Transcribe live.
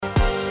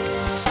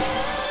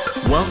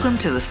Welcome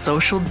to the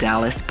Social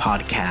Dallas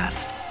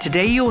podcast.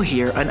 Today you'll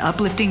hear an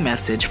uplifting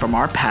message from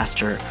our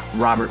pastor,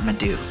 Robert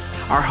Madu.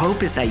 Our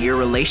hope is that your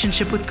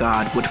relationship with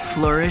God would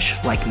flourish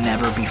like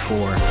never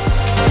before.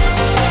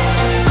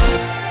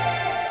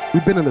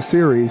 We've been in a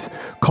series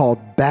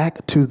called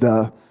Back to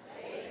the...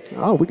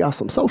 Oh, we got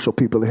some social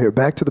people in here.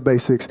 Back to the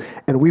basics.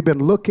 And we've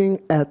been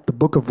looking at the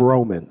book of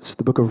Romans.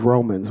 The book of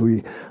Romans. We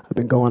have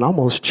been going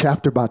almost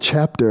chapter by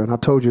chapter. And I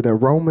told you that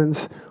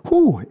Romans,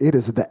 it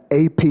is the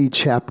AP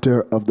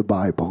chapter of the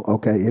Bible.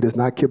 Okay, it is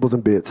not kibbles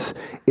and bits.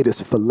 It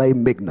is filet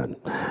mignon.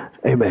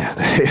 Amen.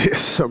 It is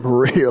some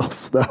real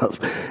stuff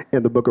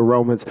in the book of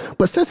Romans.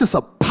 But since it's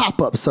a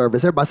pop-up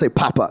service, everybody say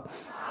pop-up.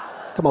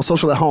 Come on,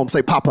 social at home,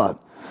 say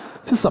pop-up.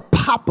 Since it's a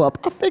pop-up,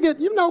 I figured,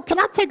 can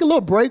I take a little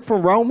break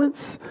from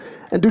Romans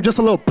and do just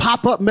a little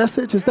pop-up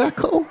message? Is that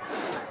cool?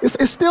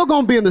 It's still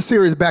going to be in the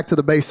series Back to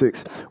the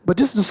Basics, but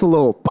just a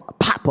little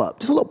pop-up,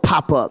 just a little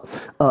pop-up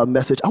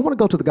message. I want to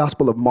go to the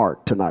Gospel of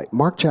Mark tonight,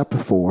 Mark chapter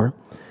 4,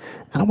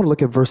 and I want to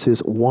look at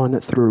verses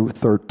 1 through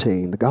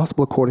 13. The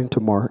Gospel according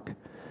to Mark,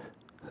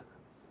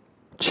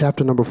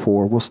 chapter number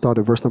 4. We'll start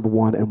at verse number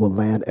 1 and we'll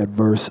land at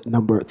verse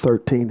number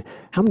 13.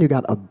 How many of you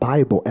got a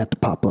Bible at the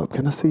pop-up?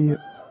 Can I see you?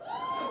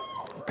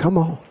 Come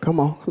on.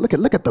 Look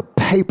at the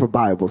paper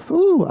Bibles.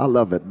 Ooh, I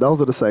love it.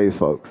 Those are the saved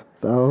folks.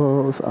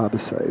 Those are the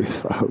saved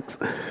folks.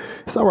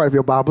 It's all right if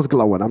your Bible's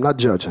glowing. I'm not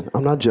judging.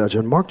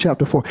 Mark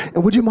chapter 4.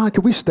 And would you mind,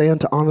 could we stand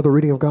to honor the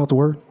reading of God's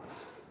word?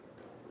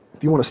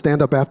 If you want to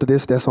stand up after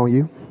this, that's on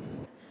you.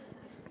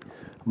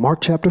 Mark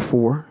chapter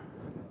 4.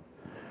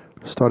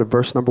 Start at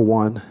verse number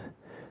 1.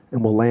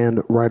 And we'll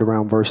land right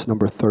around verse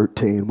number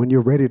 13. When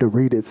you're ready to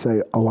read it,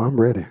 say, "Oh, I'm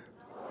ready."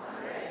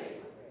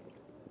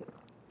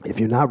 If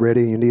you're not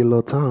ready and you need a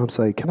little time,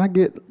 say, "Can I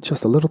get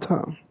just a little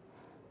time?"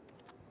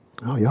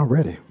 Oh, y'all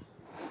ready.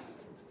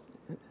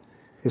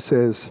 It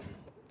says,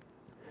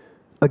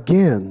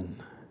 "Again,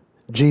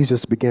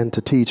 Jesus began to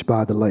teach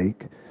by the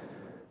lake.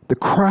 The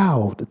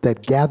crowd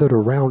that gathered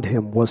around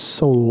him was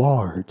so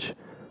large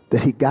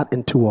that he got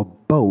into a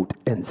boat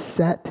and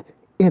sat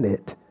in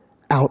it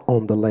out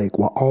on the lake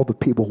while all the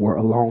people were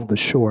along the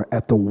shore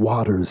at the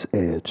water's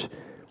edge.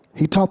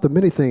 He taught them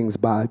many things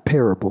by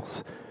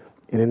parables.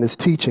 And in his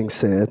teaching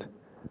said,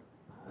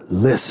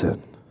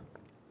 'Listen,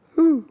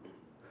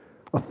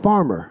 a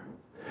farmer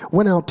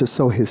went out to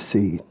sow his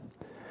seed.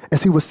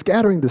 As he was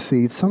scattering the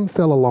seed, some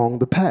fell along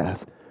the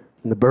path,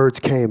 and the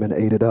birds came and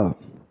ate it up.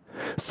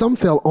 Some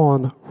fell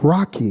on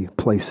rocky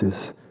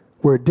places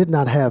where it did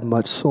not have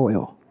much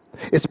soil.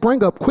 It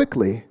sprang up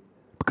quickly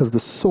because the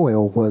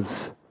soil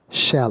was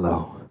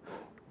shallow.'"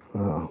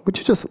 Would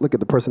you just look at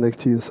the person next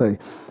to you and say,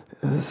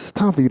 "It's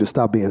time for you to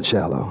stop being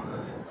shallow"?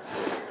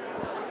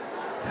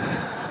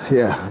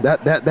 Yeah,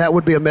 that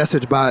would be a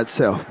message by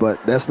itself, but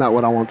that's not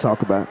what I want to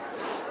talk about.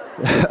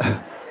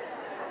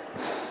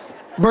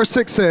 Verse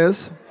 6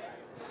 says,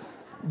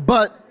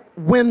 "But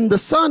when the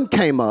sun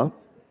came up,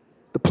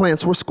 the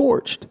plants were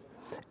scorched,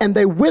 and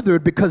they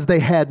withered because they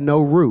had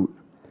no root.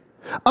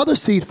 Other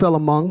seed fell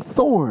among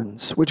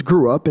thorns, which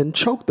grew up and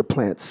choked the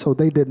plants, so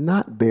they did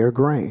not bear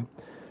grain.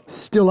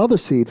 Still other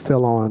seed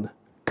fell on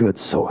good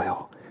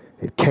soil.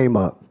 It came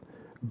up,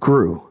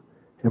 grew,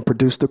 and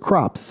produced a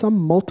crop, some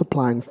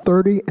multiplying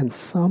 30 and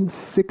some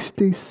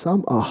 60,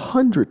 some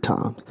 100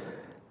 times.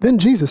 Then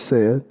Jesus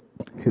said,"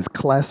 his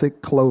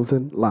classic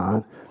closing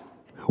line,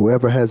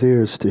 "Whoever has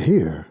ears to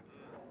hear,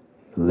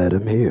 let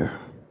him hear."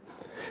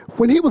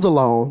 When he was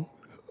alone,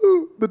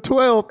 the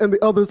 12 and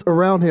the others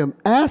around him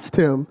asked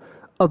him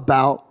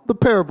about the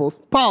parables.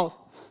 Pause.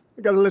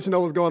 I got to let you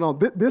know what's going on.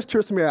 This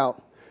trips me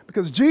out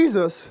because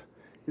Jesus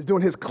is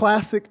doing his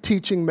classic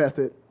teaching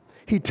method.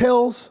 He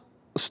tells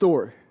a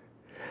story.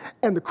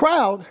 And the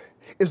crowd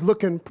is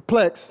looking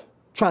perplexed,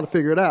 trying to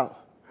figure it out.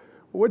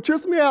 What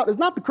trips me out is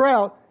not the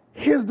crowd,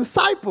 his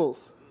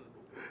disciples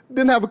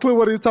didn't have a clue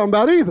what he was talking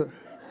about either.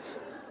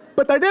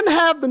 But they didn't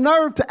have the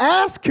nerve to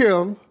ask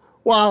him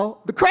while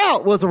the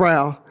crowd was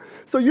around.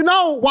 So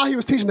while he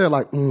was teaching, they're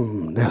like,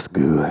 "That's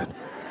good.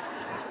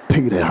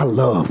 Peter, I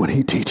love when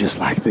he teaches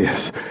like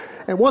this."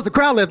 And once the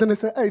crowd left, then they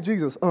said, "Hey,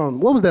 Jesus,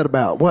 what was that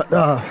about? What?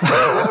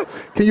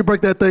 Can you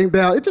break that thing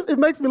down?" It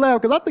makes me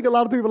laugh because I think a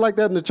lot of people like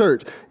that in the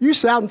church. You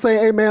shout and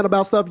say amen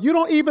about stuff you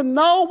don't even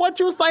know what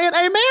you're saying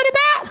amen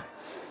about.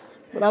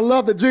 But I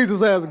love that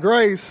Jesus has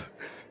grace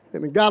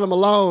and he got them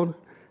alone.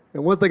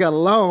 And once they got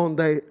alone,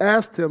 they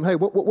asked him, "Hey,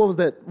 what was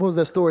that? What was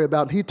that story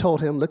about?" And he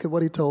told him, look at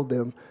what he told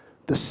them.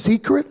 "The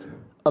secret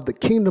of the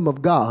kingdom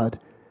of God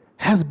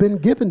has been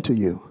given to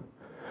you.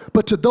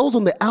 But to those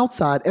on the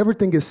outside,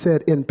 everything is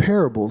said in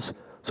parables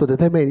so that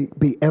they may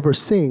be ever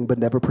seeing but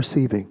never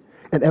perceiving,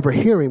 and ever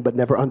hearing but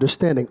never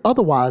understanding.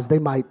 Otherwise, they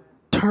might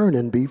turn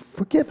and be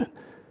forgiven."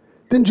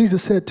 Then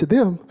Jesus said to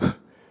them,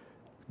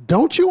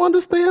 "Don't you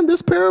understand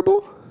this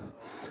parable?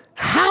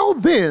 How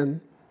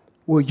then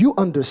will you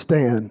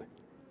understand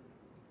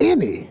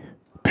any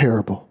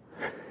parable?"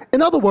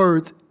 In other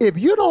words, if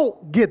you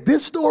don't get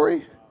this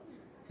story,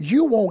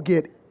 you won't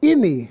get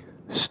any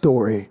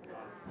story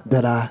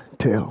that I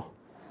tell.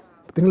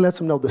 Then he lets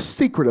them know the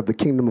secret of the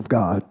kingdom of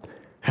God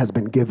has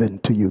been given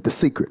to you. The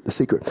secret, the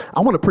secret.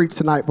 I want to preach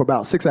tonight for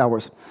about 6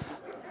 hours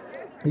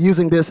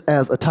using this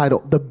as a title,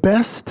 The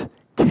Best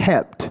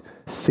Kept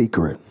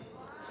Secret.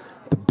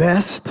 The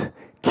best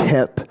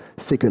kept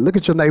secret. Look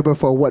at your neighbor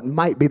for what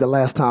might be the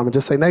last time and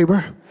just say,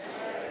 neighbor,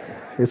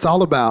 it's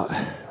all about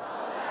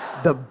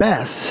the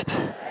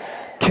best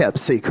kept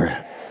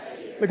secret.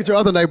 Look at your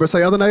other neighbor.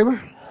 Say, other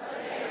neighbor.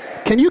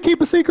 Can you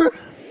keep a secret?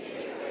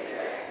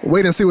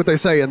 Wait and see what they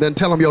say and then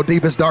tell them your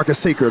deepest,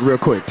 darkest secret real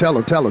quick. Tell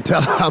them.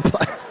 I'm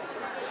like,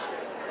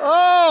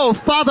 oh,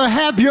 Father,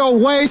 have your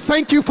way.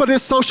 Thank you for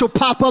this social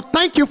pop-up.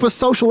 Thank you for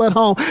social at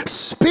home.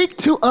 Speak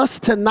to us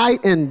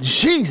tonight in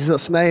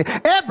Jesus' name.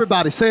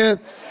 Everybody said,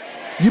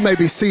 you may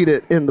be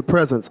seated in the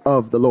presence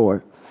of the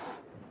Lord.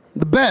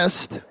 The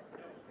best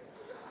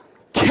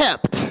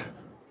kept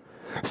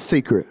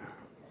secret.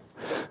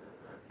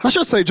 I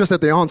should say just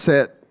at the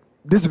onset,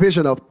 this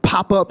vision of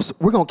pop-ups,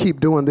 we're going to keep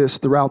doing this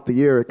throughout the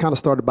year. It kind of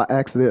started by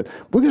accident.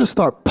 We're going to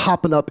start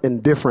popping up in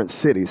different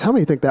cities. How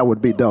many think that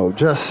would be dope?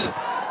 Just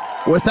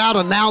without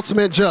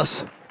announcement,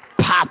 just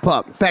pop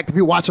up. In fact, if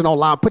you're watching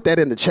online, put that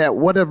in the chat.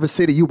 Whatever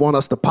city you want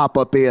us to pop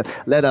up in,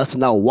 let us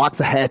know.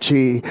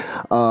 Waxahachie,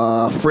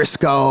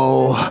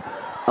 Frisco,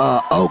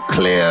 Oak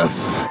Cliff,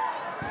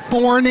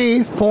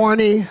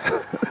 Forney.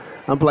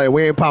 I'm playing.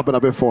 We ain't popping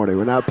up in Forney.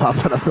 We're not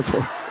popping up in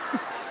Forney.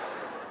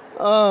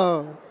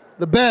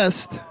 The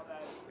best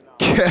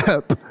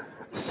kept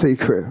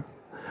secret.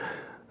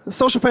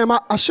 Social fam,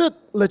 I should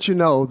let you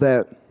know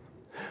that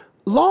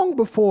long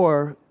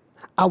before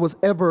I was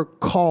ever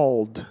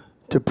called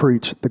to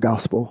preach the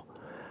gospel,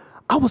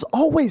 I was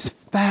always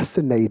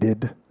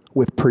fascinated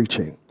with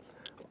preaching.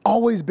 I've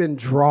always been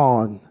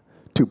drawn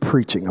to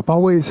preaching. I've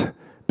always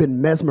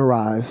been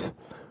mesmerized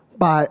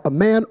by a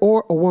man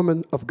or a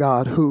woman of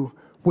God who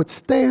would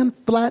stand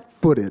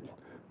flat-footed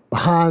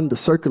behind the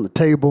circular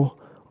table,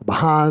 or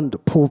behind the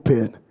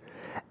pulpit,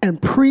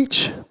 and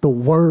preach the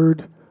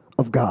word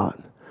of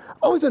God. I've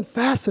always been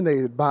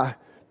fascinated by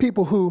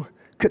people who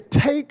could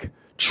take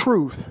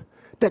truth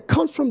that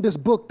comes from this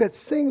book that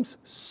seems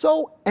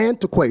so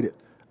antiquated.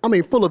 I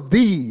mean, full of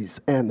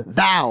these and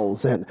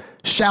thous and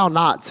shall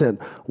nots and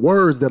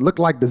words that look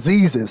like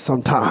diseases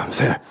sometimes.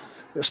 They're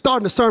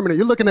starting a sermon and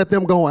you're looking at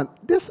them going,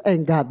 this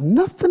ain't got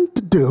nothing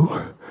to do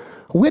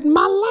with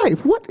my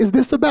life. What is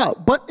this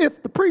about? But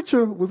if the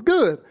preacher was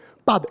good,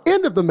 by the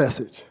end of the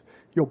message,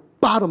 your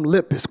bottom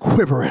lip is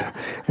quivering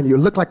and you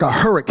look like a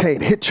hurricane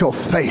hit your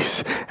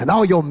face and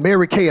all your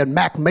Mary Kay and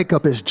Mac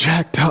makeup is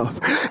jacked up.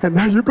 And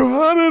now you go,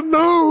 I didn't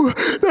know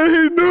that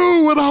he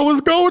knew what I was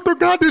going through.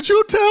 God, did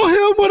you tell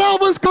him what I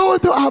was going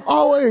through? I've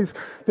always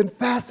been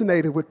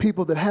fascinated with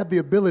people that have the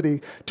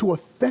ability to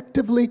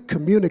effectively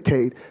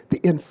communicate the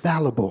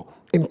infallible,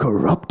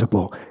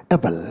 incorruptible,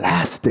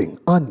 everlasting,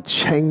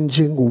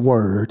 unchanging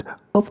word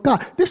of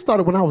God. This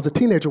started when I was a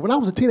teenager. When I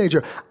was a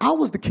teenager, I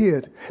was the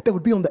kid that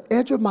would be on the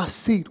edge of my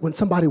seat when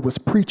somebody was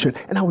preaching,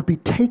 and I would be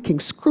taking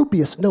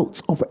scrupulously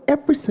notes over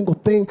every single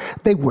thing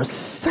they were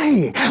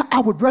saying. I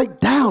would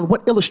write down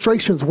what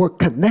illustrations were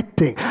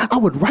connecting. I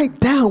would write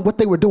down what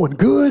they were doing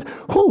good,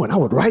 and I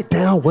would write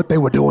down what they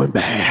were doing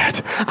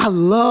bad. I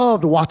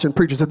loved watching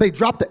preachers. If they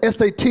dropped the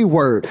SAT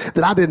word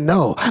that I didn't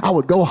know, I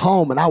would go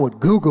home and I would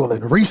Google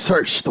and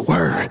research the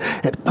word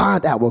and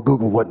find out. Well,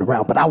 Google wasn't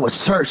around, but I would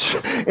search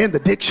in the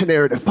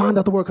dictionary to find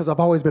out the word because I've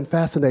always been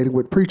fascinated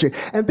with preaching.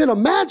 And then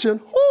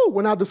imagine,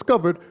 when I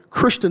discovered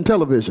Christian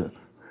television.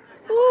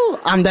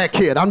 I'm that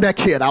kid. I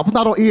was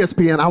not on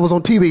ESPN. I was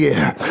on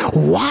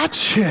TVN.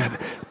 Watching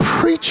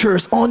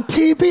preachers on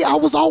TV. I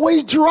was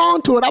always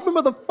drawn to it. I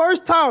remember the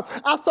first time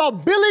I saw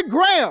Billy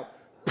Graham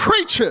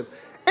preaching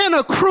in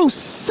a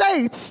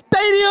crusade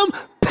stadium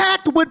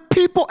packed with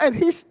people, and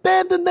he's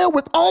standing there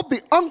with all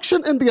the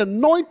unction and the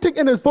anointing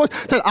in his voice,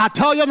 saying, I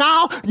tell you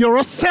now, you're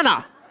a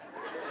sinner,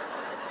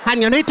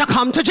 and you need to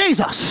come to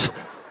Jesus.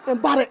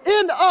 And by the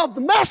end of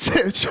the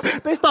message,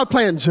 they start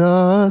playing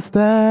Just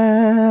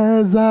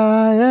As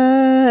I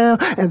Am,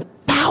 and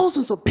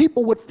thousands of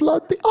people would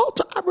flood the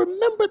altar. I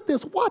remember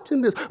this,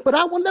 watching this, but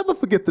I will never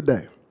forget the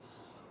day.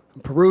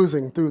 I'm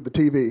perusing through the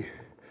TV,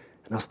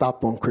 and I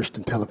stopped on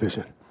Christian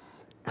television,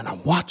 and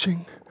I'm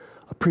watching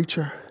a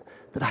preacher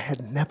that I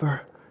had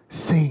never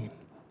seen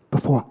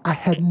before. I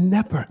had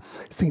never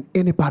seen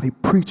anybody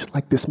preach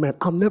like this man.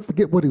 I'll never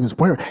forget what he was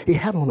wearing. He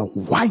had on a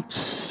white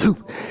suit.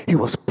 He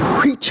was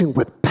preaching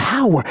with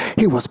power.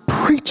 He was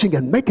preaching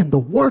and making the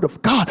word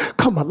of God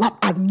come alive.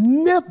 I've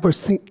never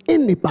seen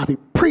anybody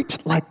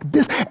preach like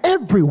this.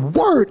 Every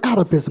word out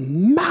of his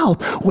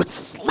mouth would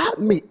slap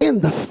me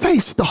in the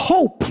face. The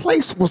whole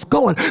place was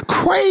going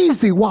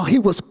crazy while he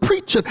was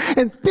preaching.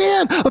 And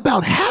then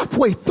about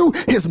halfway through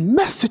his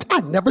message,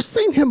 I'd never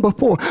seen him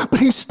before, but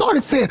he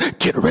started saying,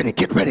 get ready,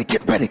 get ready,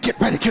 get ready, get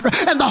ready, get ready.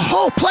 And the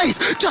whole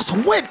place just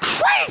went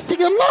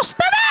crazy and lost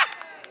their mind.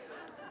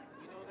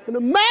 And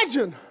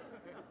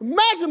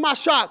imagine my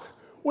shock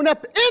when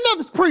at the end of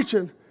his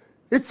preaching,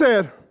 it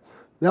said,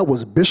 that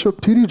was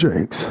Bishop T.D.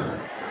 Jakes.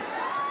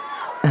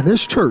 And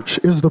this church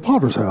is the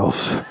Potter's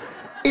House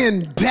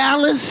in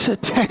Dallas,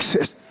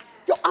 Texas.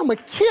 Yo, I'm a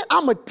kid,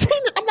 I'm a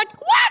teenager. I'm like,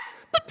 what?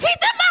 The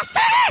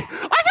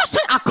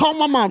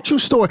told my mom, true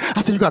story.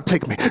 I said, you got to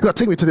take me. You got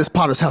to take me to this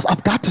potter's house.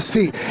 I've got to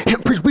see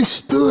him preach. We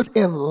stood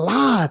in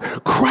line,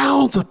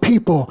 crowds of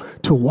people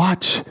to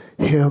watch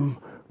him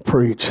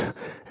preach.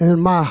 And in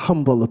my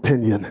humble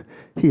opinion,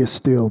 he is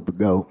still the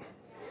GOAT,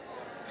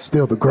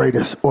 still the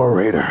greatest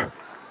orator.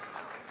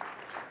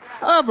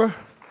 However,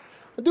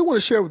 I do want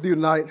to share with you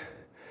tonight,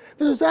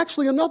 there's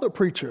actually another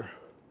preacher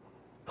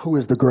who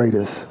is the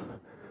greatest.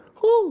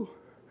 Whew.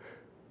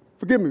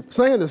 Forgive me for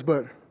saying this,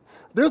 but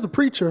there's a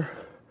preacher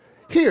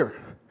here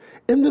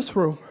in this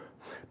room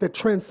that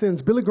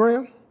transcends Billy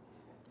Graham,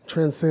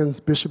 transcends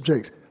Bishop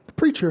Jakes. The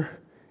preacher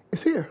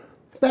is here.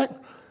 In fact,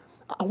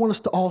 I want us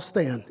to all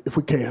stand, if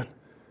we can,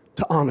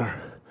 to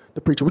honor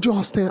the preacher. Would you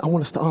all stand? I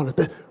want us to honor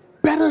that.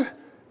 Better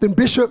than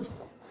Bishop,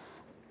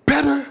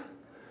 better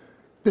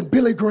than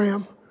Billy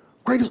Graham,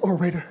 greatest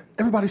orator.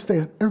 Everybody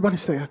stand,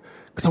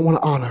 because I want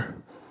to honor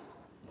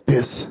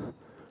this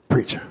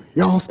preacher.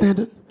 Y'all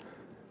standing?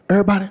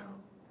 Everybody?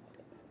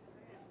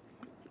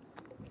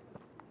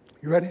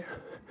 You ready?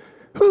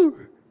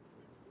 Whew.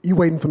 You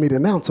waiting for me to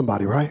announce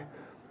somebody, right?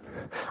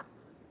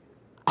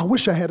 I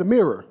wish I had a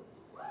mirror.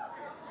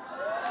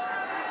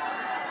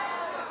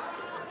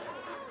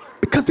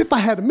 Because if I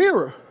had a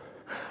mirror,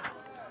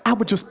 I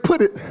would just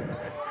put it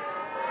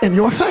in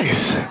your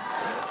face.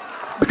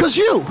 Because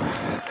you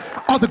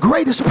are the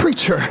greatest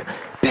preacher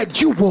that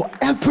you will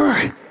ever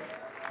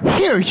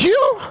hear.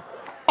 You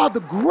are the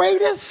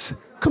greatest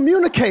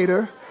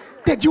communicator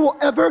that you will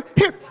ever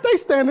hear. Stay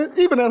standing,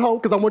 even at home,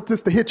 because I want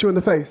this to hit you in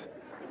the face.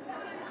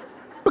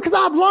 Because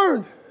I've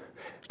learned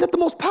that the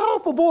most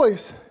powerful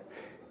voice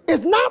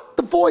is not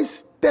the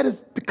voice that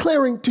is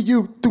declaring to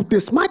you through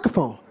this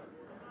microphone.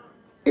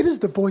 It is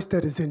the voice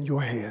that is in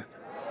your head.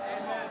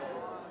 Amen.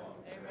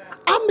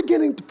 I'm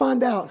beginning to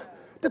find out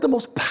that the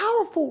most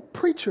powerful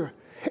preacher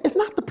is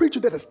not the preacher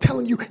that is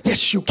telling you,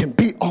 yes, you can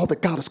be all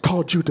that God has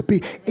called you to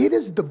be. It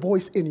is the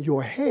voice in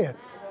your head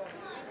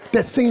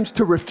that seems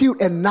to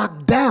refute and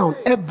knock down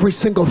every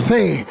single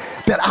thing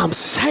that I'm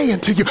saying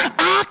to you.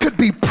 I could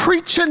be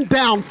preaching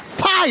down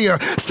fire,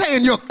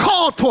 saying you're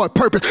called for a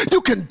purpose.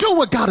 You can do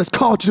what God has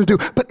called you to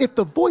do. But if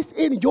the voice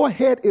in your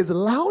head is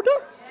louder,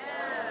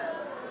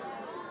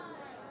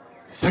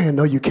 saying,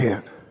 no, you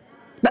can't.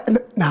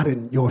 Not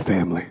in your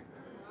family.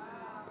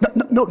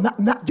 No,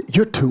 not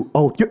you're too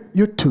old.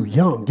 You're too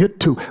young. You're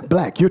too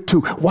black. You're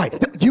too white.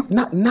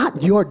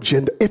 Not your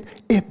gender.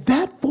 If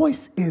that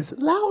voice is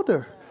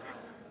louder,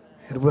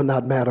 it will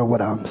not matter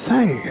what I'm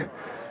saying.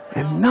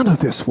 And none of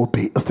this will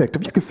be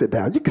effective. You can sit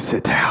down.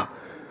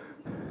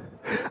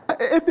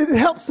 It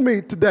helps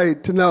me today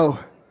to know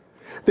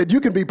that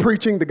you can be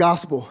preaching the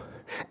gospel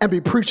and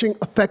be preaching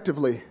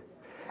effectively.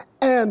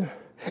 And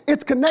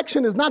its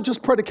connection is not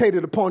just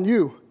predicated upon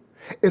you.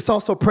 It's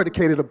also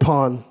predicated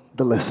upon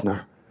the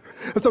listener.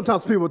 And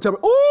sometimes people will tell me,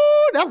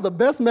 oh, that's the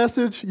best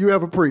message you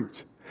ever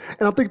preach.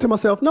 And I'm thinking to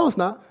myself, no, it's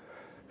not.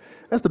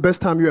 That's the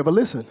best time you ever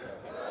listen.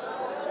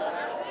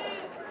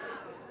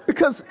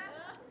 Because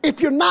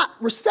if you're not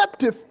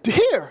receptive to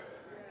hear,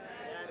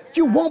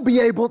 you won't be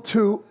able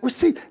to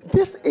receive.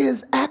 This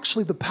is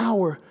actually the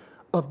power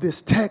of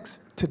this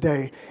text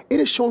today. It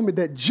is showing me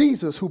that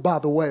Jesus, who, by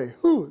the way,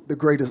 the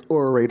greatest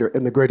orator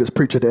and the greatest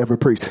preacher to ever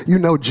preach. You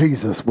know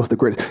Jesus was the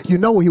greatest. You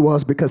know he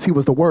was because he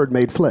was the Word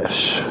made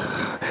flesh.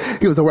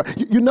 He was the Word.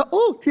 He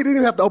didn't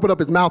even have to open up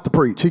his mouth to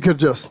preach. He could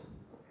just.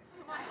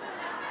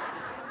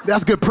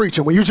 That's good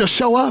preaching, when you just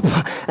show up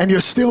and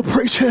you're still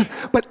preaching.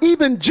 But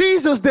even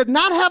Jesus did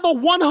not have a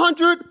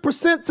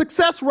 100%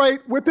 success rate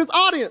with his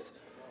audience.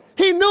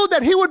 He knew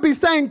that he would be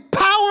saying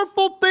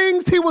powerful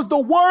things. He was the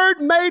Word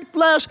made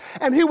flesh,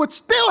 and he would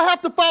still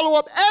have to follow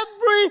up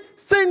every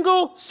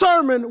single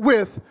sermon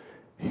with,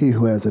 he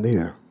who has an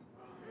ear,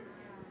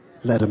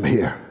 let him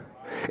hear.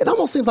 It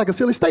almost seems like a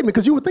silly statement,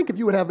 because you would think if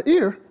you would have an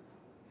ear,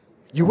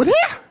 you would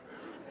hear.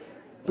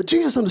 But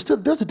Jesus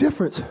understood there's a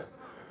difference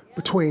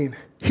between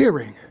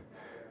hearing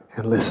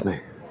and listening.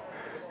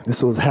 And this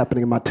is what's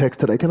happening in my text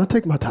today. Can I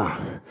take my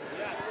time?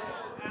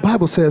 The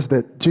Bible says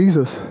that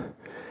Jesus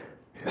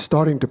is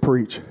starting to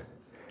preach,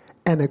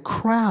 and a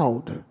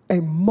crowd,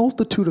 a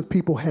multitude of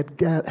people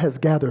has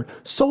gathered,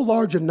 so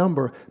large a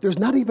number, there's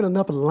not even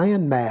enough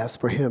land mass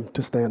for him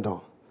to stand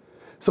on.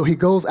 So he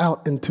goes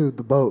out into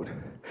the boat,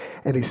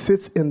 and he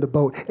sits in the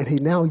boat, and he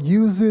now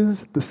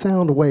uses the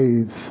sound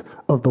waves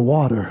of the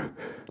water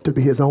to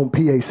be his own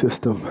PA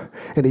system.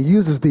 And he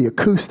uses the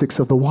acoustics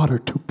of the water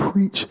to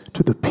preach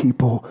to the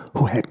people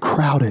who had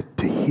crowded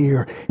to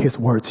hear his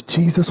words.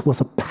 Jesus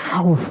was a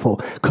powerful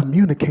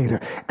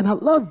communicator. And I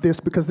love this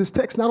because this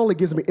text not only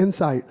gives me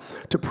insight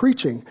to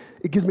preaching,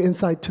 it gives me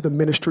insight to the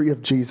ministry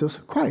of Jesus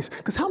Christ.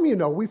 Because how many of you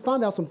know, we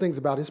found out some things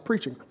about his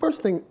preaching.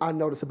 First thing I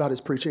noticed about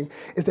his preaching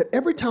is that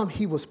every time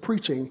he was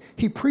preaching,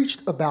 he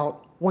preached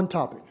about one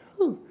topic,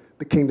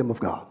 the kingdom of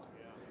God.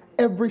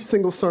 Every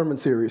single sermon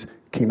series,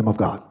 kingdom of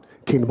God.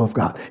 Kingdom of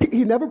God.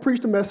 He never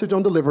preached a message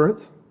on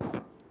deliverance.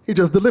 He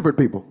just delivered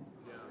people.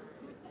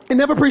 He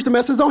never preached a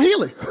message on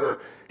healing.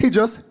 He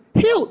just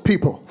healed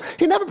people.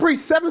 He never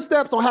preached 7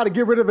 steps on how to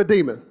get rid of a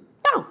demon.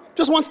 No,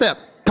 just 1 step,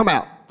 come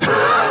out.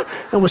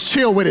 And was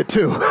chill with it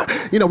too.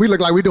 You know, we look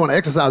like we're doing an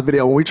exercise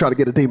video when we try to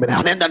get a demon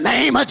out. In the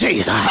name of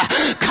Jesus,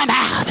 come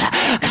out,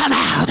 come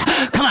out,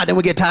 come out. Then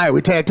we get tired.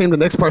 We tag team the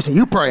next person.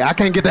 You pray. I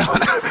can't get that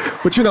one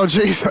out. But you know,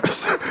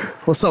 Jesus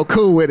was so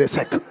cool with it.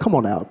 Said, come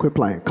on out. Quit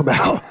playing. Come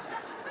out.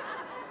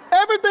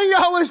 Everything he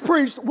always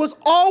preached was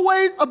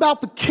always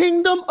about the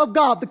kingdom of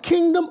God. The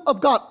kingdom of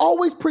God.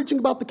 Always preaching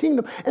about the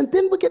kingdom. And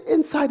then we get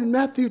insight in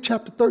Matthew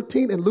chapter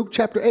 13 and Luke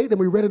chapter 8, and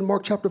we read it in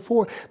Mark chapter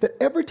 4, that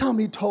every time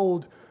he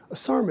told a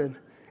sermon,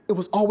 it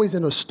was always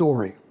in a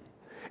story.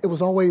 It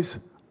was always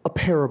a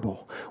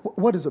parable.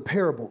 What is a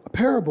parable? A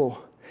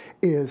parable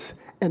is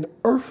an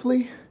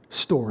earthly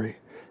story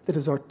that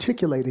is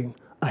articulating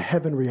a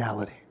heaven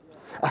reality.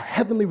 A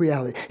heavenly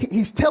reality.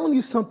 He's telling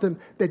you something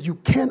that you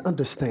can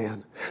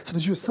understand so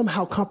that you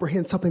somehow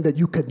comprehend something that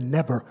you could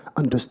never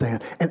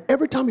understand. And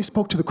every time he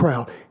spoke to the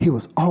crowd, he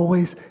was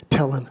always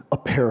telling a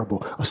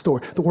parable, a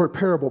story. The word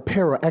parable,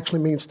 para,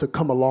 actually means to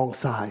come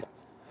alongside.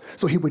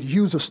 So he would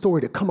use a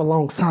story to come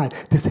alongside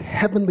this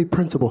heavenly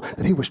principle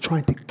that he was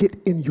trying to get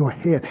in your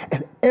head.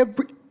 And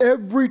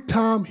every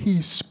time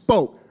he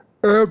spoke,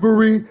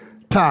 every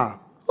time,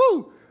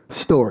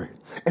 story.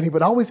 And he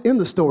would always end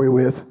the story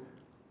with,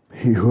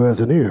 he who has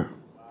an ear,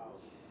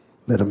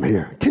 let him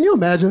hear. Can you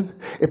imagine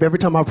if every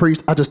time I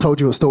preached, I just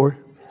told you a story?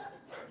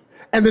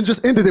 And then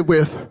just ended it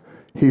with,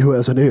 he who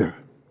has an ear,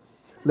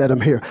 let him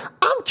hear.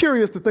 I'm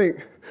curious to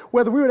think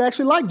whether we would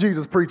actually like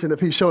Jesus preaching if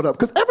he showed up.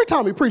 Because every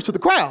time he preached to the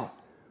crowd,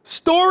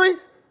 story,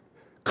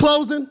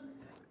 closing,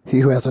 he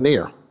who has an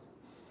ear,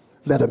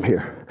 let him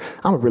hear.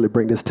 I'm going to really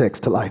bring this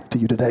text to life to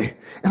you today.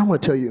 And I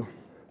want to tell you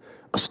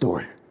a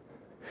story.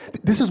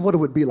 This is what it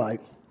would be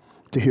like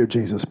to hear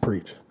Jesus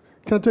preach.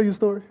 Can I tell you a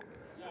story?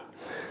 Yeah.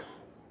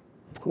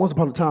 Once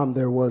upon a time,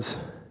 there was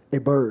a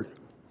bird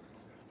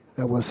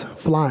that was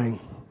flying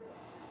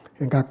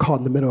and got caught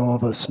in the middle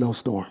of a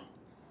snowstorm.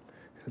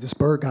 As this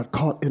bird got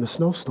caught in a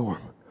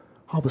snowstorm,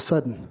 all of a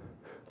sudden,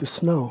 the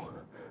snow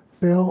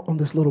fell on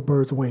this little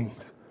bird's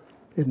wings.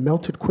 It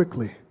melted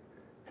quickly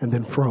and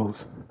then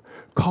froze,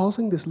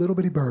 causing this little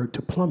bitty bird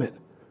to plummet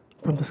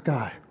from the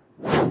sky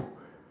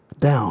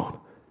down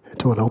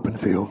into an open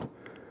field.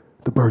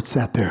 The bird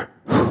sat there,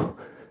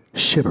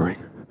 shivering,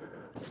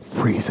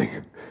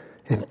 freezing,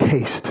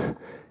 encased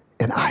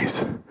in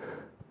ice,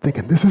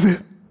 thinking, this is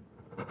it.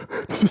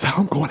 This is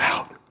how I'm going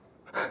out.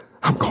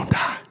 I'm going to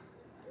die.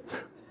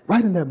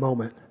 Right in that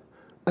moment,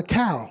 a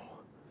cow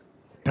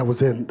that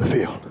was in the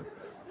field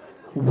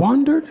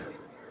wandered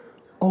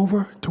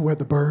over to where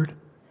the bird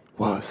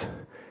was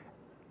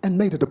and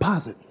made a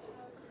deposit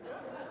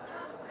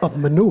of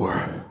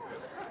manure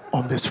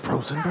on this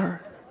frozen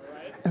bird.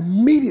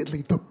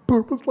 Immediately, the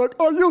bird was like,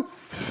 are you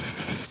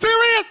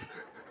serious?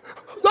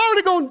 I was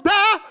already going to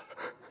die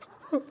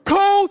of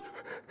cold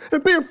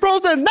and being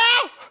frozen, and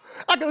now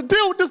I got to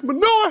deal with this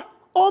manure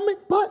on me.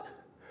 But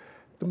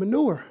the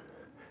manure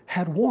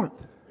had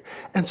warmth,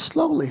 and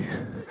slowly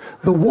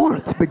the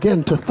warmth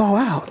began to thaw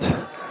out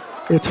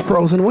its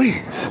frozen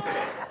wings.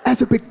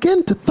 As it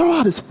began to throw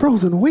out its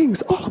frozen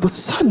wings, all of a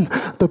sudden,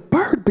 the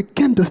bird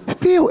began to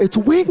feel its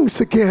wings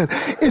again.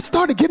 It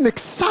started getting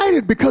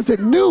excited because it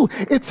knew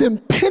its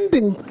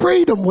impending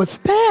freedom was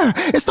there.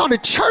 It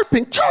started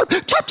chirping, chirp,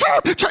 chirp, chirp,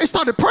 chirp. It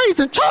started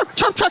praising, chirp,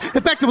 chirp, chirp.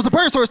 In fact, it was a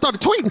bird, so it started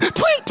tweeting,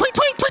 tweet, tweet,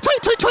 tweet, tweet,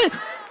 tweet, tweet, tweet.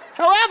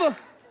 However,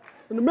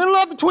 in the middle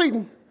of the tweeting,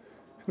 in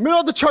the middle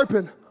of the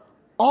chirping,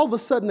 all of a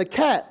sudden, a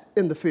cat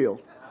in the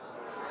field,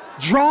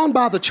 drawn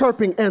by the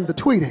chirping and the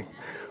tweeting,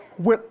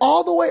 went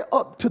all the way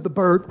up to the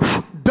bird,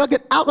 dug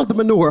it out of the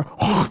manure,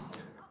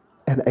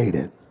 and ate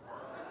it.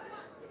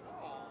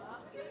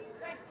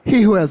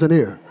 He who has an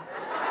ear,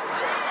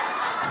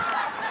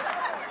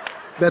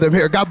 let him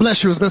hear. God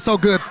bless you. It's been so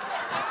good.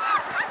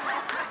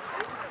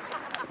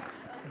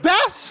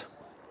 That's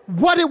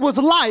what it was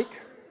like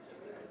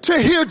to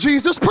hear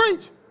Jesus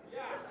preach.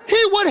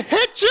 He would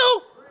hit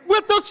you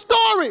with the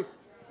story.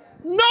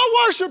 No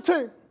worship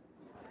team,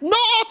 no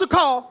altar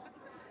call.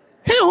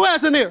 He who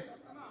has an ear,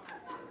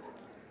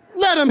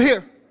 let him hear.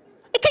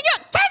 Can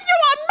you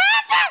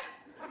imagine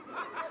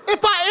if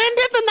I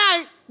ended the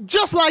night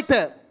just like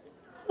that?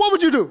 What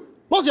would you do?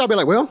 Most of y'all be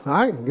like, well, all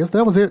right, I guess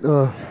that was it.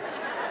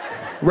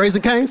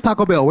 Raising Cane's,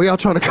 Taco Bell, where y'all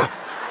trying to go?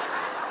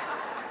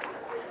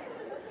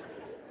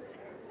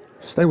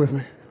 Stay with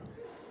me.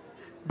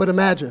 But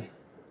imagine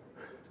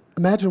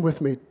with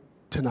me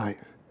tonight,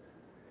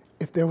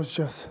 if there was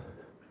just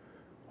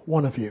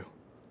one of you,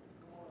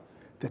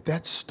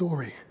 that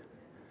story,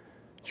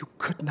 you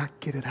could not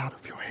get it out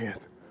of your head.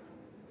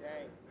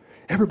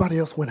 Everybody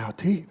else went out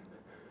to eat.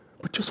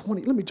 But just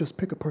one, let me just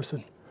pick a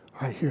person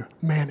right here.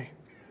 Manny.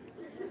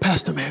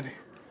 Pastor Manny.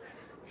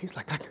 He's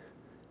like,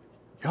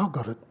 y'all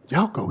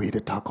go eat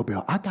at Taco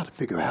Bell. I got to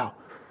figure out,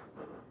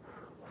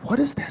 what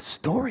is that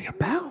story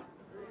about?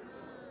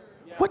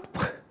 What?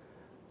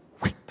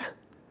 Wait, the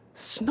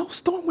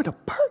snowstorm with a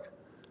bird?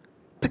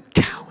 The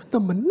cow and the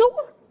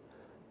manure?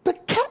 The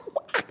cat?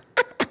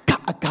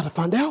 I got to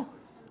find out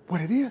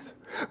what it is.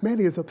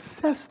 Manny is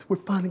obsessed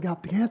with finding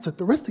out the answer.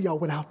 The rest of y'all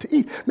went out to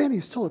eat. Manny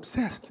is so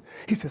obsessed.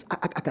 He says,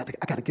 I got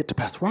to get to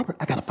Pastor Robert.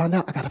 I got to find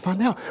out.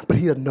 But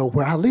he doesn't know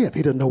where I live.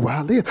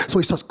 So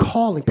he starts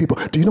calling people.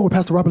 Do you know where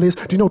Pastor Robert lives?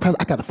 Do you know where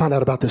I got to find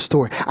out about this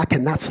story. I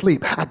cannot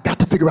sleep. I got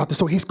to figure out the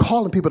story. He's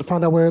calling people to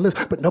find out where he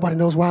lives, but nobody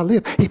knows where I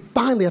live. He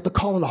finally, after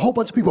calling a whole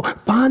bunch of people,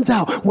 finds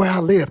out where I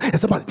live. And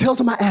somebody tells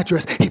him my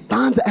address. He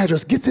finds the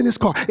address, gets in his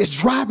car, is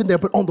driving there,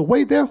 but on the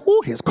way there,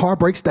 his car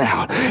breaks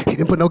down. He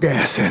didn't put no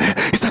gas in it.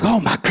 He's like, oh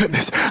my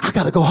goodness, I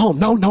got to go home.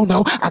 No.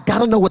 I got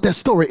to know what that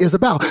story is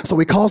about. So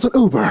he calls an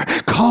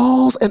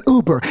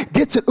Uber,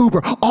 gets an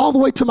Uber all the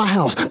way to my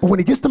house. But when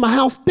he gets to my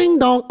house, ding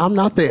dong, I'm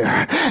not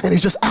there. And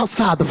he's just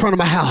outside the front of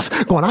my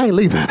house going, I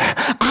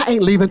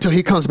ain't leaving till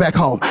he comes back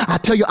home. I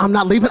tell you, I'm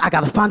not leaving. I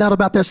got to find out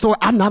about that story.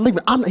 I'm not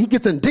leaving. He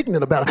gets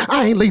indignant about it.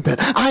 I ain't leaving.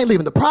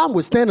 The problem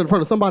with standing in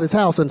front of somebody's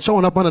house and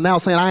showing up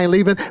unannounced saying I ain't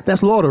leaving,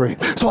 that's loitering.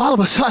 So all of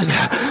a sudden,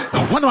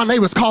 one of my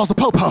neighbors calls the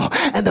popo,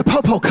 and the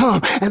popo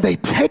come, and they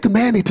take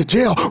Manny to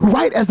jail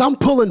right as I'm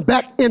pulling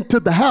back into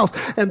the house.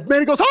 And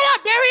Manny goes, hold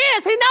on, there he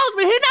is. He knows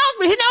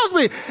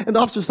me. And the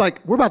officer's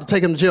like, we're about to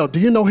take him to jail. Do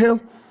you know him?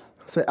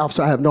 I said,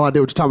 officer, I have no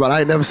idea what you're talking about. I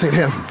ain't never seen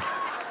him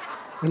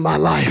in my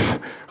life.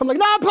 I'm like,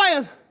 no, I'm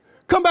playing.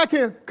 Come back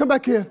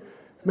in.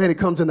 Manny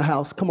comes in the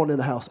house. Come on in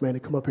the house, Manny.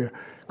 Come up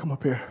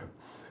here.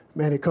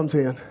 Manny comes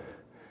in.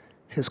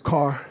 His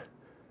car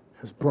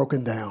has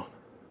broken down.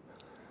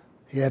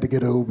 He had to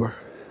get an Uber.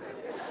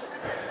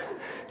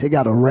 He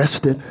got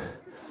arrested.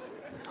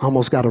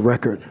 Almost got a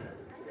record.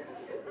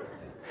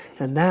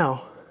 And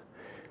now,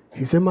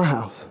 he's in my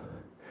house.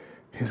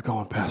 He's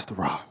going, Pastor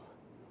Rob,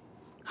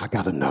 I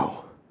got to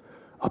know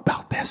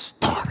about that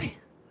story.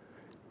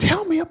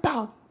 Tell me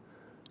about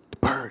the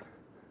bird,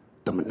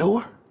 the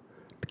manure,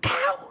 the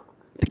cow,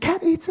 the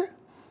cat eats it.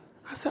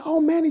 I said,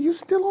 oh, Manny, you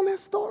still on that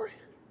story?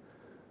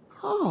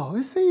 Oh,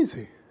 it's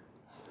easy.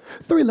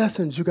 3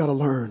 lessons you got to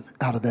learn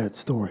out of that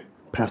story,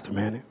 Pastor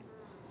Manny.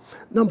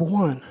 Number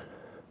 1,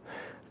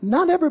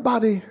 not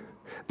everybody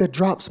that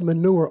drops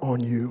manure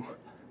on you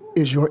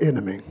is your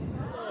enemy.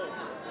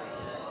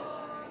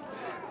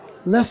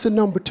 Lesson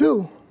number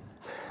 2,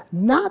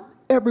 not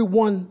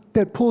everyone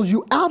that pulls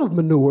you out of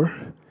manure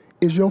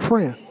is your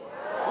friend.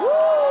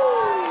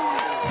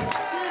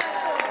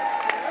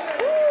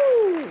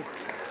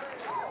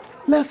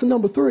 Lesson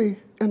number 3,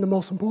 and the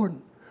most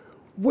important,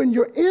 when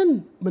you're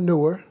in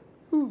manure,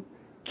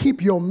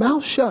 keep your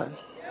mouth shut,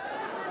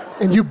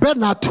 and you better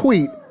not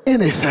tweet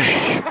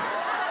anything.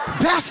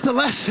 That's the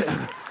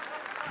lesson.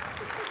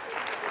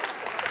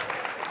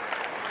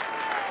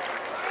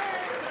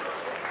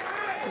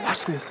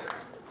 Watch this.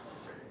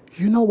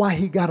 You know why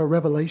he got a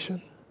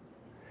revelation?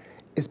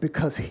 It's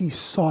because he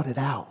sought it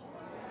out.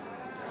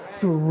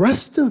 The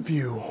rest of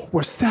you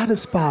were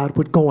satisfied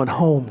with going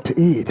home to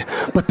eat.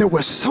 But there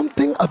was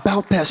something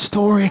about that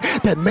story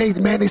that made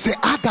Manny say,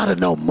 I gotta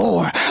know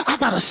more. I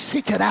gotta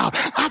seek it out.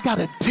 I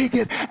gotta dig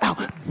it out.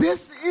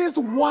 This is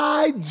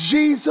why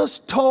Jesus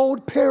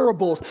told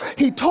parables.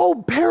 He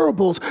told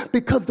parables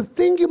because the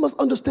thing you must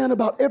understand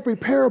about every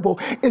parable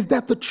is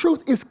that the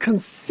truth is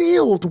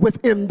concealed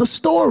within the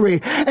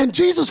story. And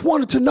Jesus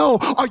wanted to know,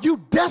 are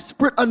you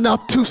desperate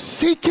enough to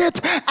seek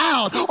it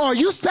out? Or are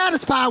you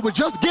satisfied with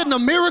just getting a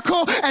miracle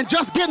and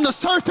just getting the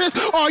surface?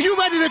 Or are you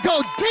ready to go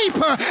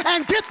deeper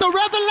and get the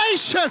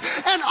revelation?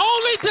 And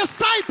only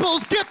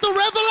disciples get the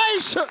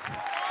revelation.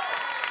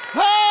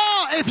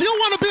 Oh, if you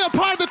want to be a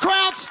part of the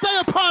crowd, stay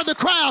a part of the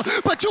crowd,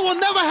 but you will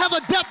never have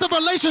a depth of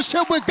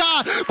relationship with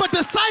God. But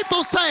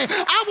disciples say,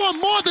 I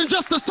want more than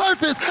just the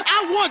surface.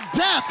 I want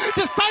depth.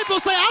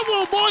 Disciples say, I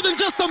want more than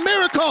just a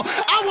miracle.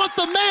 I want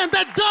the man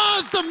that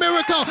does the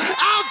miracle.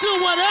 I'll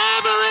do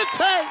whatever it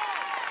takes.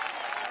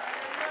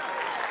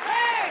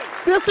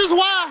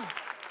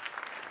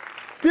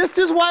 This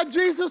is why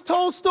Jesus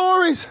told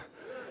stories.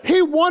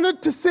 He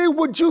wanted to see,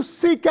 would you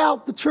seek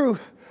out the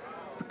truth?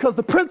 Because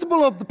the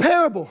principle of the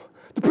parable,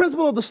 the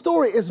principle of the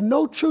story is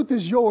no truth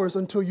is yours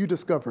until you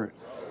discover it.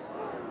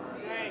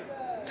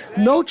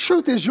 No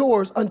truth is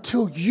yours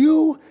until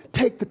you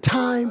take the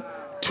time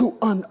to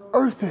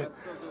unearth it.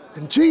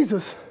 And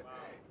Jesus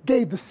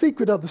gave the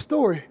secret of the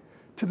story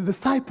to the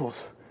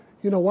disciples.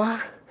 You know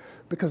why?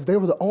 Because they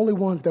were the only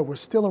ones that were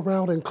still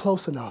around and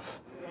close enough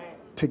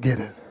to get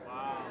it.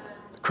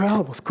 The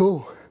crowd was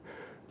cool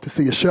to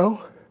see a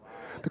show.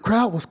 The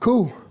crowd was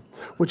cool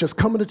with just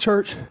coming to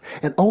church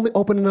and only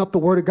opening up the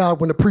Word of God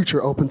when the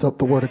preacher opens up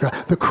the Word of God.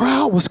 The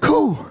crowd was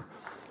cool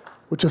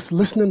with just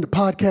listening to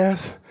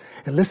podcasts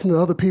and listening to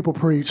other people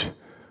preach.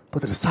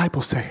 But the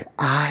disciples say,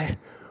 I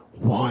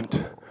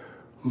want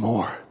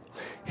more.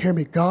 Hear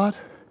me, God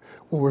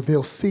will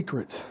reveal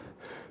secrets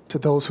to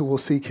those who will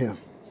seek him.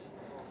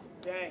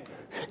 Dang.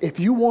 If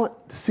you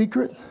want the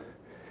secret,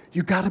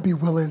 you got to be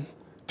willing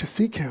to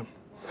seek him.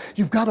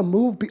 You've got to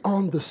move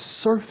beyond the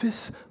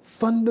surface,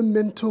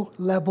 fundamental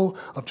level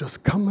of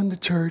just coming to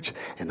church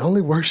and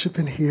only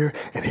worshiping here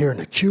and hearing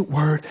a cute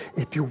word.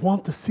 If you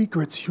want the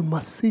secrets, you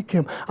must seek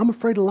him. I'm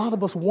afraid a lot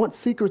of us want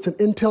secrets and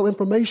intel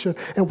information,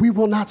 and we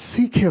will not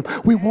seek him.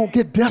 We won't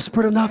get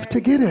desperate enough to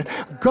get it.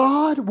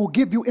 God will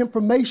give you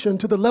information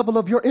to the level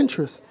of your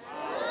interest.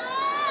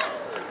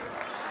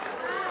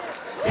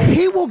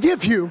 He will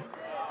give you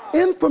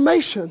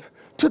information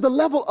to the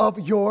level of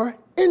your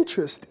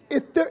interest.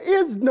 If there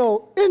is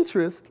no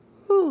interest,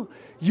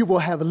 you will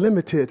have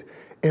limited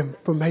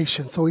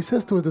information. So he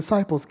says to his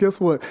disciples, guess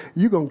what?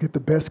 You're going to get the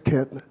best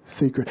kept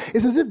secret.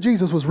 It's as if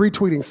Jesus was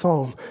retweeting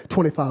Psalm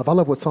 25. I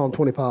love what Psalm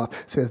 25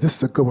 says. This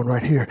is a good one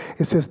right here.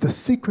 It says, the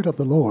secret of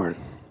the Lord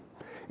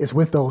is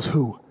with those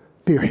who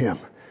fear him,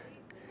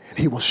 and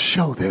he will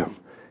show them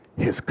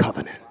his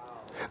covenant.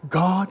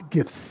 God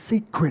gives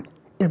secret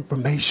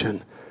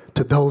information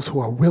to those who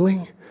are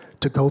willing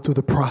to go through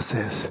the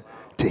process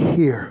to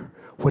hear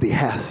what he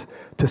has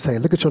to say.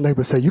 Look at your neighbor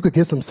and say, you could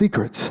get some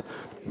secrets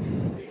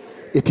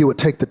if you would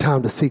take the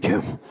time to seek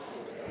him.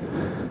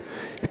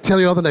 Tell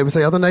your other neighbor,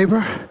 say, other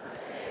neighbor,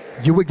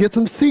 you would get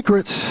some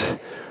secrets.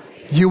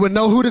 You would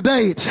know who to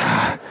date.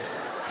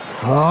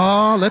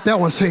 Oh, let that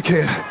one sink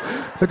in.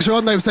 Look at your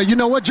other neighbor and say, you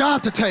know what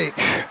job to take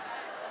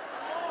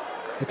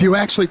if you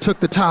actually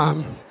took the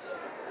time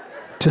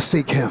to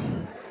seek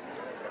him.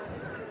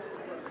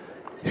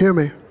 Hear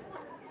me.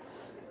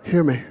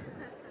 Hear me.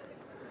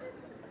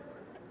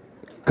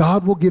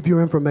 God will give you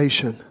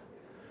information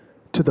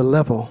to the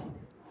level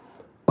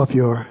of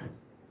your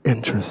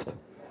interest.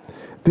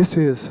 This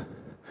is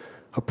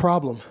a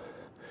problem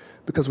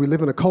because we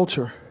live in a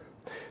culture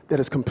that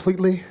is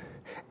completely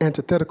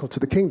antithetical to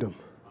the kingdom.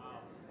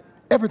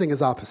 Everything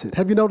is opposite.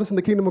 Have you noticed in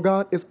the kingdom of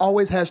God, it's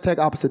always hashtag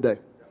opposite day.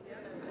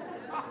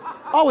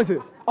 Always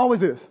is.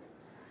 Always is.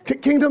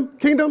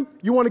 Kingdom,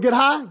 you want to get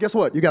high? Guess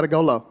what? You got to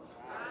go low.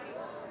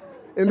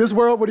 In this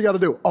world, what do you got to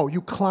do? Oh,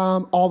 you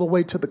climb all the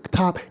way to the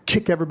top,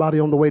 kick everybody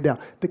on the way down.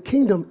 The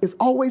kingdom is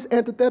always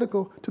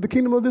antithetical to the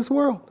kingdom of this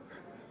world.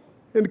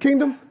 In the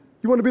kingdom,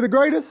 you want to be the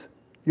greatest?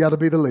 You got to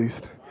be the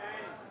least.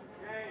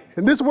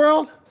 In this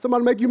world,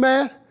 somebody make you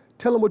mad,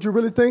 tell them what you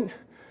really think,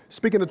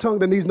 speak in a tongue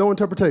that needs no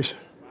interpretation.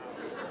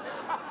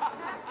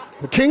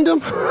 The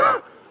kingdom,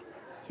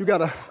 you got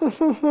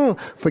to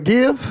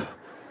forgive,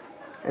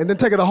 and then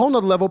take it a whole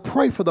nother level,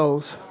 pray for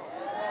those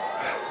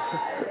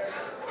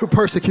who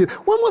persecute.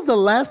 When was the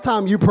last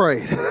time you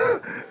prayed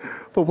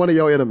for one of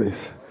your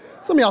enemies?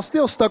 Some of y'all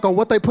still stuck on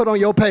what they put on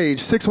your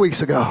page 6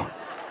 weeks ago.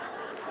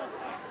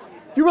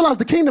 You realize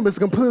the kingdom is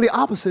completely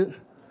opposite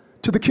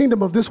to the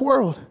kingdom of this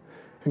world.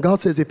 And God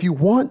says, if you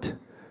want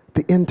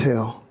the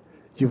intel,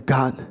 you've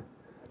got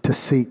to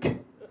seek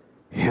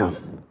him.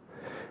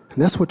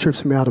 And that's what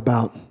trips me out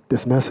about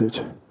this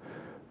message.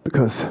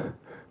 Because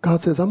God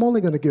says, I'm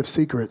only going to give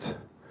secrets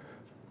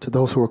to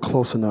those who are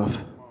close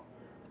enough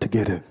to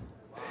get it.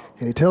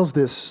 And he tells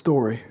this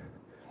story,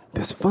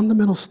 this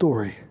fundamental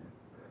story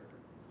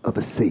of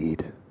a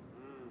seed.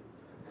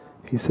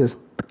 He says,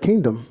 the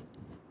kingdom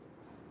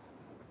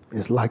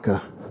is like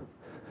a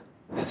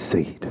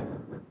seed.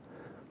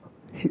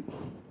 He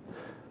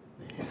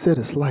said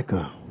it's like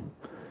a,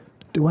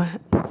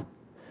 let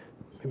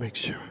me make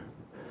sure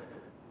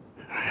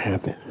I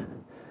have it.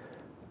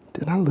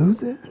 Did I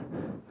lose it?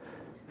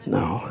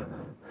 No.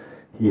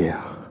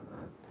 Yeah,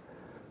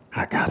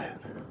 I got it.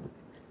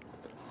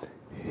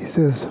 He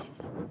says,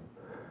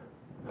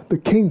 the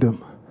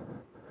kingdom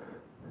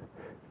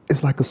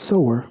is like a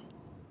sower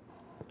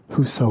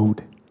who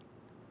sowed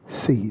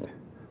seed.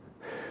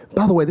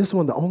 By the way, this is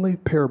one of the only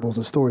parables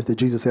or stories that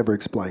Jesus ever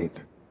explained.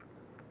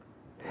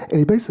 And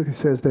he basically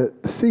says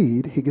that the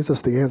seed, he gives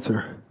us the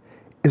answer,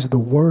 is the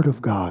word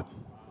of God.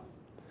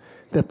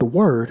 That the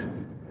word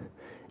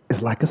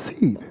is like a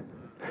seed.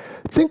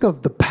 Think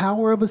of the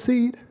power of a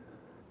seed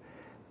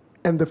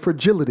and the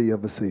fragility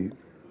of a seed.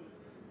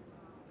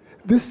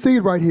 This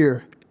seed right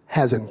here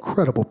has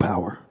incredible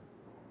power.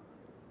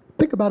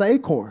 Think about an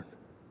acorn.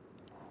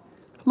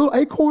 A little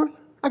acorn,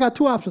 I got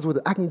two options with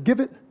it. I can give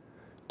it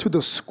to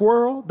the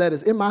squirrel that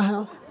is in my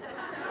house.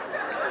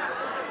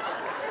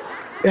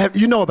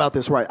 You know about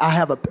this, right?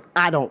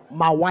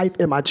 My wife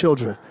and my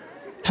children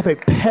have a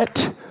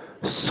pet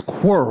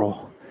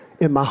squirrel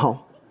in my home.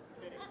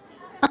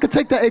 I could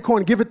take that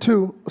acorn and give it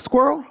to a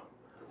squirrel.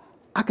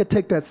 I could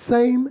take that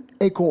same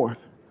acorn,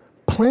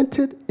 plant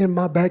it in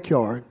my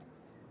backyard,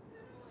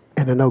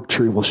 and an oak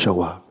tree will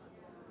show up.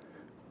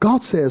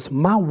 God says,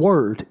 my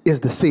word is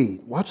the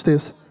seed. Watch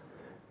this.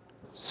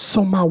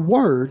 So my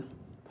word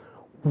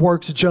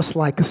works just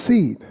like a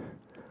seed.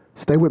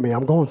 Stay with me,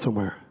 I'm going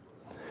somewhere.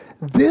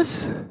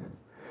 This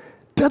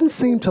doesn't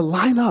seem to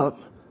line up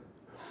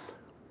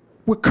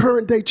with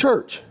current day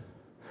church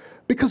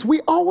because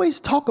we always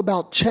talk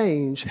about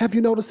change, have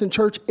you noticed in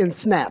church, in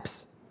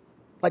snaps.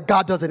 Like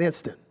God does it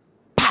instant.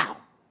 Pow!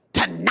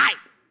 Tonight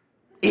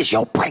is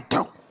your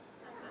breakthrough.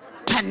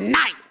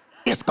 Tonight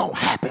it's gonna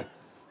happen.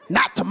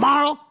 Not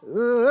tomorrow.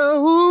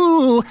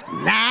 Ooh,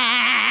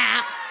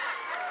 nah.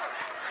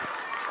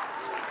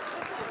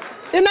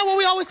 Isn't that what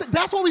we always say?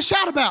 That's what we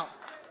shout about.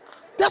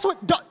 That's what,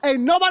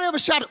 ain't nobody ever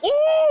shouted,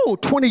 ooh,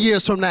 20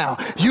 years from now,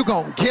 you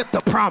gonna get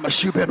the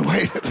promise you've been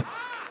waiting for.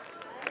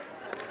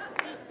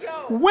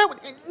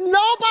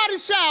 Nobody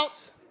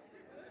shouts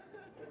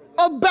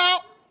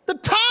about the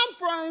time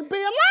frame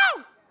being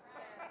long.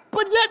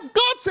 But yet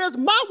God says,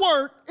 my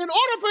word, in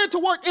order for it to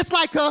work, it's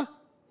like a,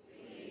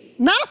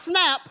 not a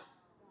snap,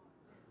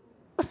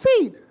 a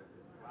seed.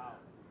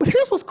 But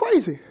here's what's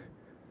crazy.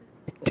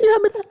 Can you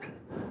have me that?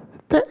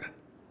 There?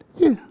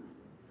 Yeah.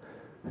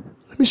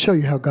 Let me show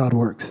you how God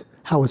works,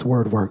 how his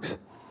word works.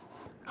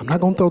 I'm not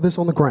going to throw this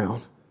on the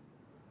ground.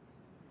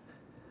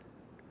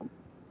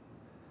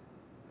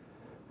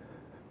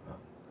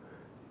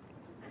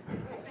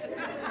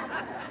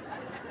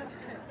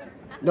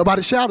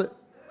 Nobody shouted.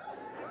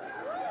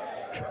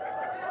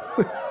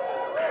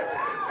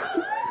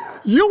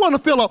 You want to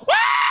feel a, wah!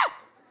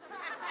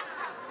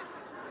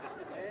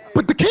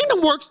 But the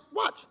kingdom works.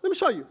 Watch, let me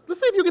show you. Let's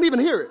see if you can even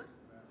hear it.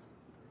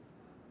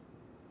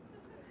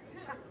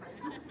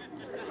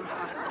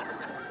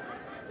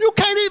 You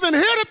can't even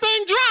hear the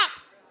thing drop.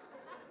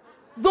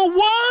 The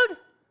word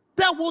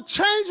that will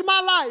change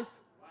my life.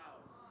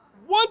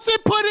 Once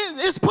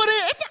it's put in.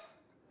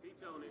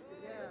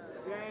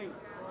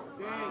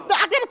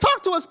 I got to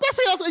talk to,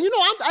 especially us. You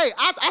know,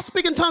 I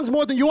speak in tongues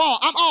more than you all.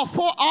 I'm all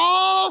for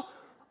all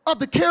of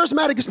the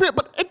charismatic experience,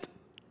 but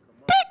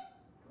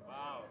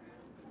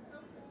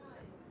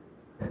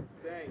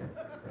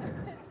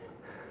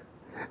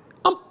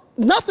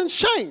nothing's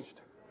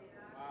changed.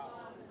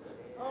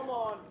 Come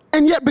on.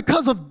 And yet,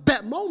 because of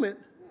that moment,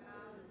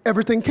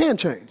 everything can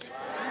change.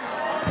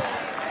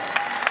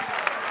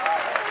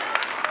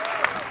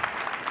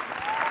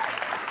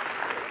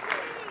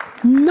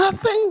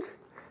 Nothing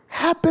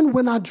happened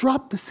when I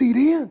dropped the seed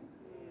in.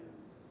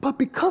 But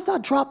because I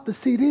dropped the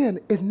seed in,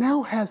 it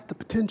now has the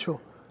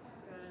potential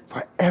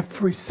for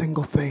every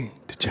single thing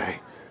to change.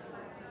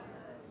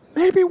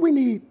 Maybe we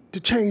need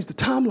to change the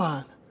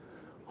timeline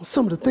on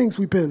some of the things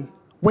we've been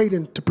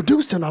waiting to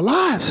produce in our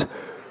lives.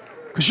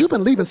 Because you've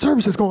been leaving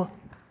services going,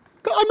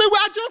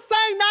 I just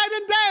sang night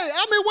and day.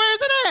 Where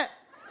is it at?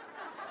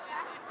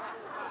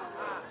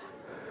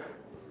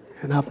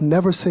 And I've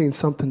never seen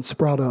something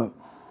sprout up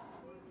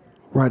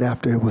right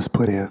after it was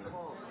put in.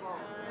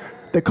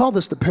 They call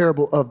this the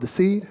parable of the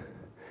seed,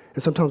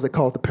 and sometimes they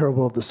call it the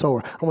parable of the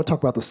sower. I want to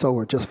talk about the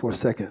sower just for a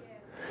second,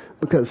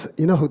 because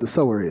you know who the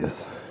sower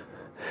is.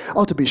 I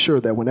ought to be sure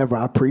that whenever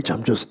I preach,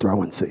 I'm just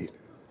throwing seed.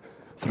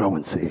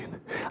 Throwing seed.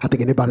 I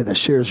think anybody that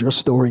shares your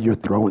story, you're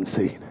throwing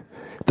seed.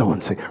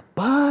 Throwing seed.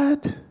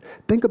 But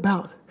think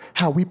about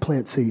how we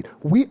plant seed.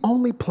 We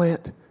only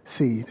plant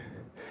seed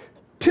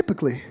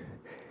typically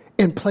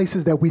in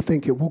places that we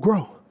think it will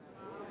grow.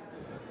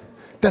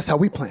 That's how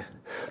we plant.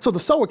 So the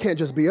sower can't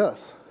just be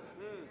us.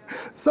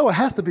 Sower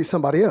has to be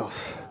somebody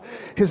else.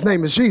 His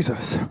name is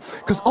Jesus.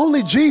 Because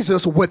only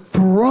Jesus would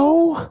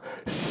throw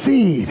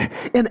seed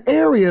in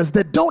areas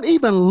that don't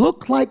even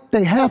look like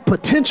they have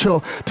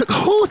potential to.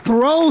 Who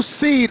throws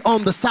seed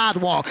on the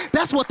sidewalk?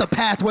 That's what the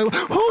pathway.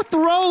 Who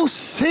throws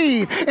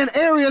seed in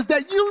areas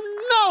that you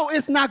know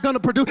it's not going to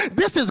produce?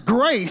 This is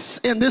grace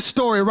in this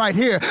story right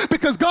here.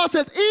 Because God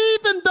says,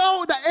 even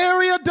though the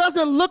area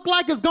doesn't look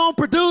like it's going to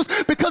produce,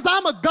 because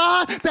I'm a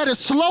God that is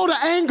slow to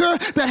anger,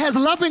 that has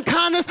loving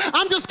kindness,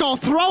 I'm just going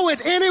to throw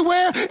it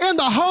anywhere in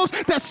the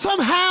host that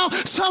somehow,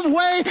 some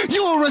way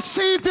you will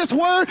receive this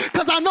word.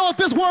 Because I know if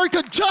this word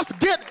could just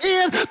get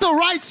in the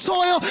right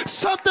soil,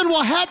 something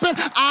will happen.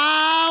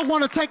 I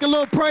want to take a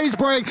little praise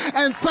break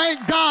and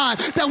thank God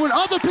that when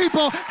other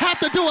people have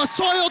to do a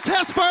soil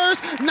test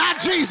first, not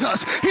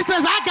Jesus. He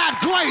says, I got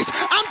grace.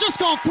 I'm just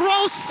going to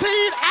throw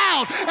seed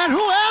out. And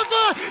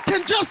whoever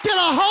can just get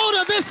a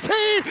hold of this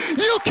seed,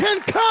 you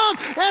can come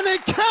and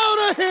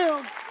encounter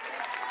him.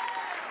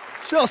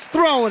 Just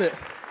throwing it.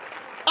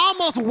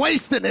 Almost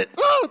wasting it.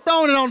 Ooh,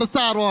 throwing it on the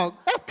sidewalk.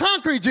 That's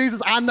concrete,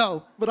 Jesus. I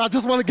know. But I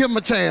just want to give him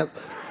a chance.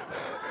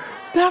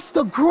 That's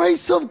the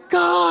grace of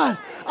God.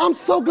 I'm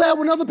so glad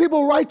when other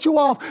people write you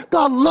off,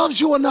 God loves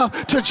you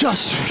enough to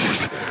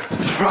just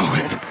throw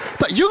it.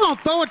 You're gonna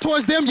throw it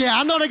towards them? Yeah,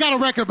 I know they got a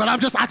record, but I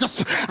just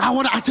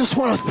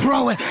want to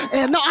throw it.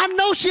 And no, I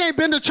know she ain't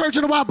been to church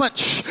in a while, but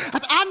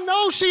I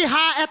know she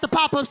high at the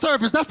pop-up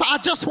service. I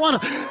just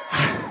want to,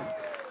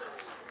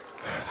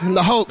 in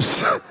the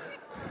hopes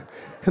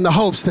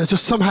that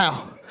just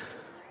somehow,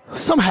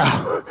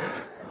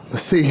 the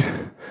seed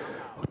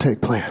will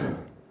take plant.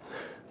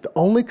 The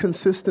only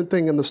consistent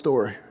thing in the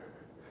story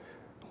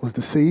was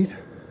the seed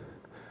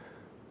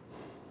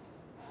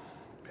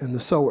and the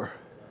sower.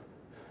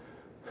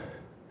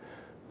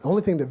 The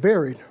only thing that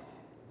varied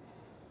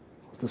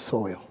was the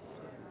soil.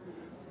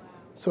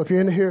 So if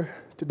you're in here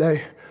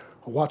today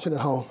or watching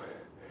at home,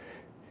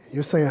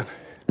 you're saying,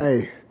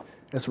 hey,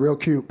 that's real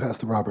cute,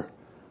 Pastor Robert.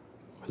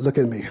 Look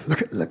at me.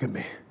 Look at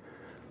me.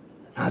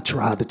 I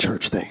tried the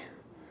church thing.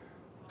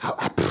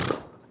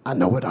 I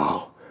know it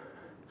all.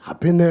 I've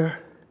been there.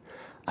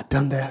 I've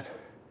done that.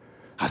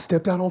 I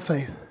stepped out on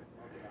faith,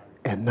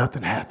 and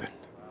nothing happened.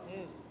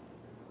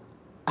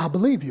 I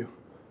believe you.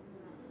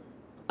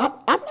 I'm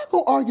not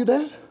going to argue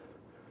that.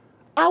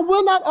 I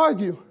will not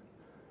argue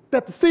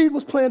that the seed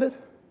was planted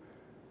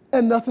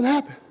and nothing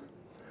happened.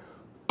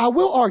 I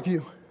will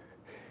argue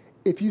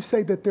if you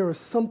say that there is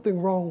something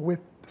wrong with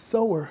the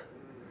sower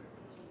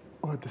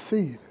or the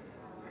seed.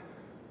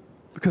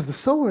 Because the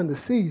sower and the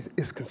seed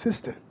is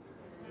consistent.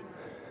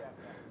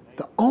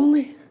 The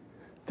only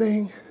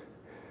thing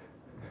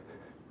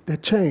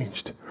that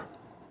changed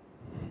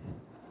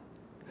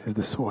is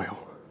the soil.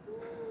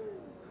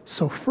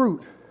 So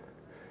fruit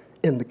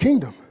in the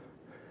kingdom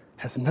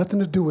has nothing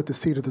to do with the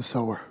seed of the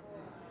sower,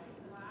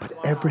 but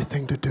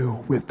everything to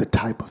do with the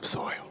type of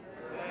soil.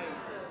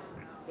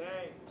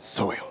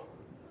 Soil.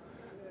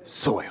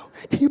 Soil.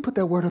 Can you put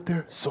that word up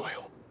there?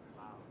 Soil.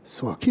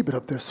 Soil. Keep it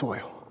up there,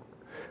 soil.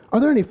 Are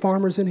there any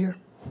farmers in here?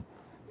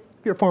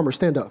 If you're a farmer,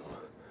 stand up.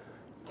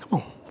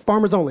 Come on.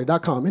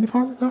 FarmersOnly.com. Any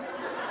farmer? No?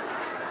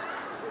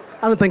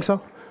 I didn't think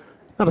so.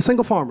 Not a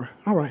single farmer.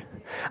 All right.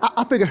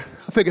 I figured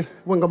wasn't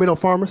going to be no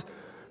farmers.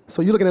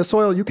 So you're looking at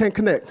soil, you can't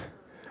connect.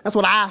 That's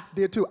what I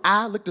did too.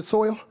 I looked at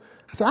soil.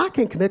 I said, I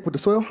can't connect with the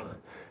soil.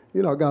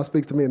 You know, God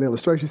speaks to me in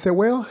illustration. He said,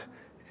 well,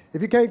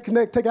 if you can't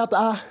connect, take out the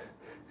I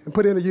and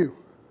put in a U.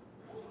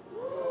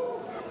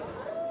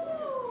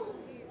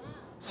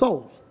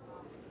 Soul.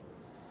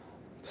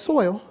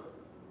 Soil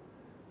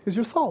is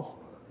your soul.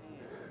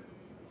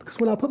 Because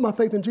when I put my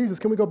faith in Jesus,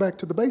 can we go back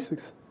to the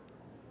basics?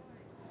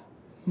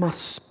 My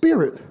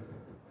spirit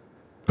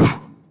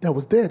that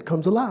was dead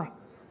comes alive.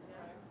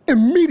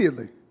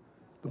 Immediately.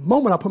 The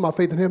moment I put my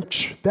faith in him,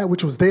 that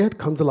which was dead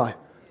comes alive.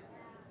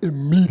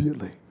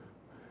 Immediately.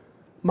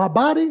 My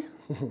body,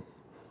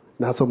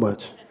 not so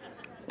much.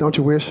 Don't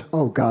you wish?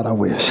 Oh, God, I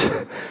wish.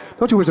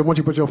 Don't you wish that once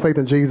you put your faith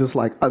in Jesus,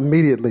 like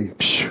immediately,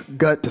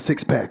 gut to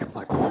six-pack.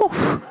 Like,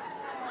 whew.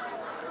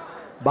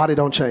 Body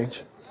don't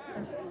change.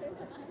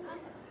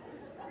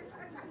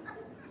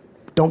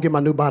 Don't get my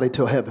new body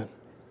till heaven.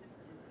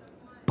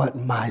 But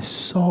my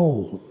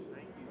soul,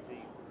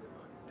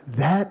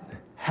 that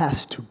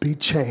has to be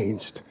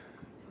changed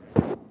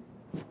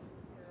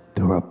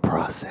through a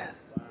process.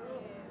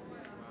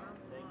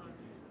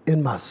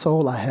 In my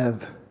soul, I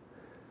have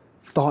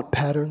thought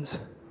patterns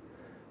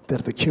that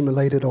have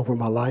accumulated over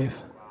my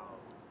life,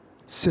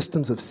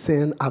 systems of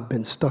sin I've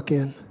been stuck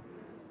in.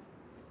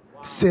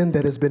 Sin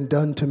that has been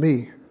done to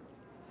me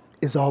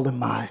is all in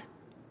my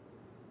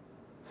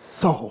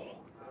soul.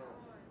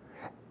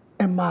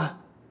 And my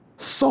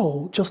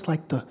soul, just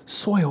like the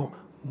soil,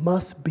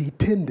 must be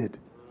tended.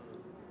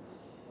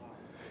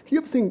 You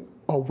ever seen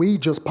a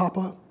weed just pop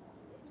up?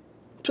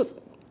 Just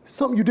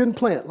something you didn't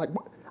plant. Like,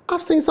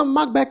 I've seen some in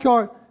my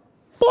backyard,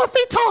 4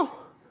 feet tall.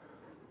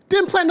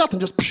 Didn't plant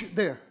nothing, just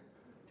there.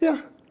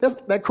 Yeah, that's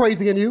that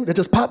crazy in you that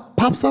just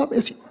pops up.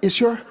 It's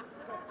your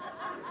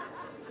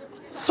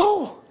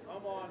soul.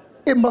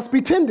 It must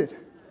be tended.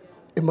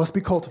 It must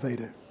be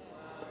cultivated.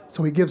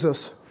 So he gives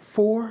us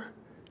 4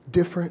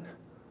 different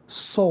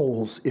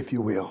souls, if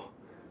you will,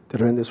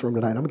 that are in this room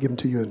tonight. I'm going to give them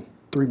to you in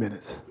 3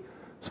 minutes.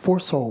 It's 4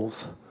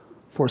 souls,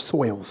 4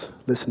 soils.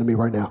 Listen to me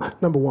right now.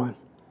 Number 1,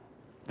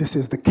 this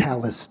is the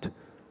calloused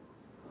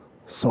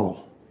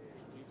soul.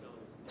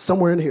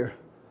 Somewhere in here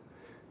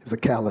is a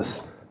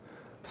calloused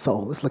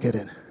soul. Let's look at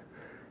it.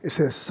 It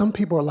says, some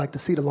people are like the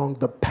seed along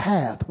the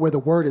path where the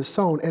word is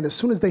sown, and as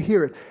soon as they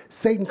hear it,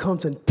 Satan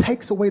comes and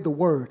takes away the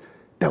word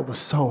that was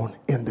sown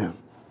in them.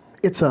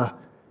 It's a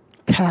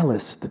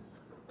calloused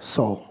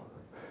soul.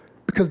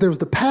 Because there was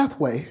the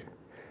pathway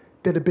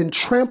that had been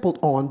trampled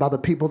on by the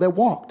people that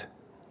walked.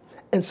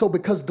 And so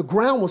because the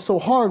ground was so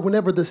hard,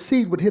 whenever the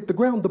seed would hit the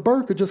ground, the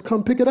bird could just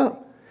come pick it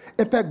up.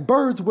 In fact,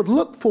 birds would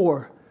look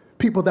for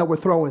people that were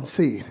throwing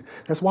seed.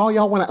 That's why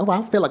y'all want to,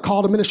 I feel like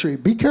call to ministry.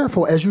 Be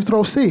careful as you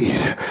throw seed,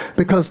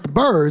 because the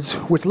birds,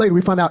 which later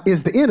we find out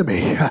is the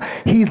enemy,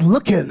 he's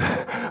looking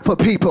for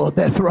people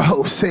that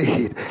throw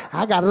seed.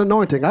 I got an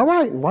anointing. All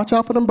right, watch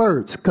out for them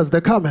birds, because they're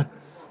coming.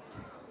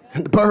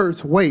 And the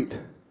birds wait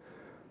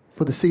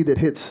for the seed that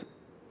hits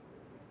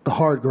the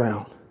hard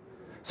ground.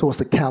 So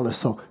it's a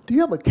calloused soul. Do you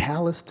have a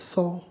calloused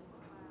soul?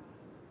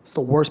 It's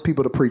the worst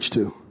people to preach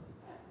to,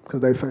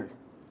 because they faint.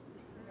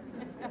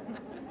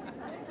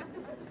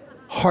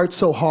 Heart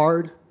so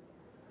hard,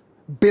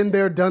 been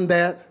there, done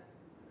that.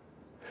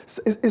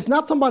 It's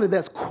not somebody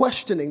that's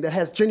questioning, that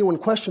has genuine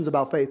questions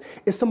about faith.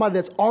 It's somebody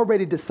that's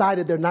already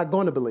decided they're not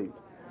going to believe.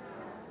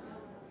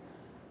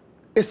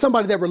 It's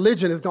somebody that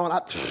religion is going,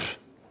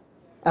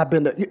 I've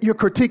been there. You've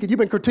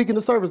been critiquing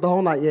the service the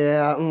whole night.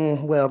 Yeah,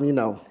 well, you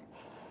know,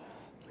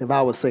 if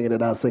I was singing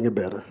it, I'd sing it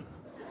better.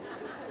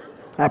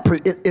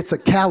 It's a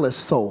callous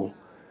soul,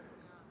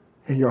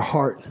 and your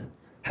heart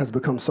has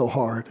become so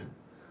hard,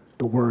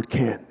 the word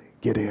can't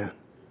get in.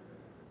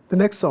 The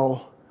next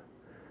soul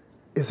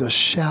is a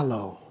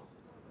shallow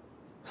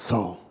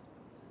soul.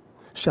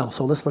 Shallow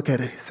soul. Let's look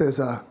at it. It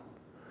says,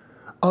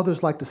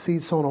 others like the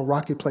seed sown on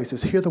rocky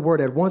places hear the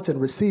word at once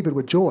and receive it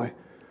with joy.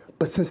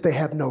 But since they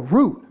have no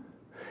root,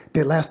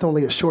 they last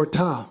only a short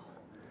time.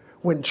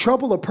 When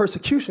trouble or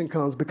persecution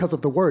comes because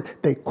of the word,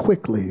 they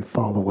quickly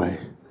fall away.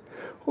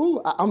 Ooh,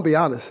 I'm going to be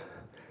honest.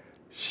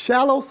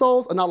 Shallow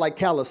souls are not like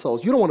callous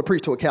souls. You don't want to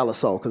preach to a callous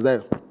soul because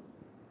they're.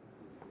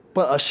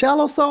 But a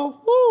shallow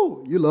soul,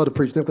 woo, you love to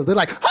preach to them because they're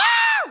like,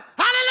 oh,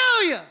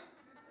 hallelujah.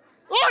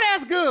 Oh,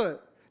 that's good.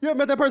 You ever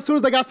met that person as soon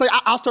as they got saved?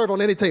 I'll serve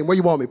on any team. Where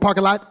you want me?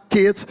 Parking lot?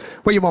 Kids?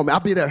 Where you want me? I'll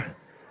be there.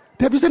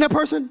 Have you seen that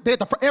person? They're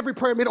at every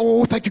prayer meeting.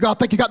 Oh, thank you, God.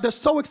 Thank you, God. They're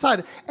so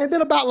excited. And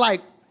then about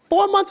like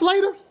 4 months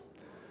later,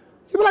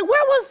 you be like,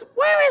 where is,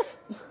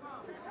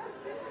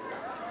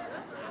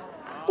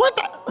 what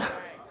the?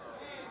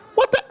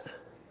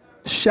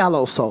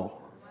 Shallow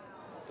soul.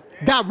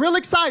 Got real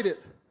excited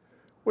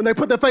when they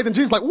put their faith in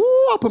Jesus. Like,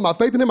 ooh, I put my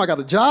faith in him. I got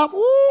a job.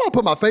 Ooh, I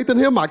put my faith in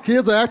him. My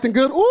kids are acting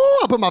good. Ooh,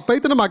 I put my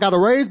faith in him. I got a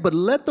raise. But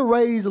let the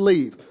raise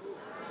leave.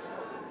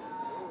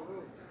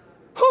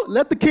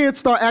 Let the kids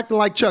start acting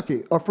like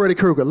Chucky or Freddy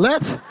Krueger.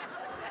 Let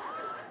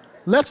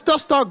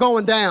stuff start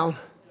going down.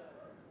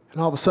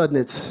 And all of a sudden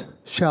it's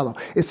shallow.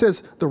 It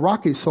says the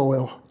rocky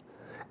soil.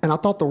 And I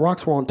thought the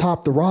rocks were on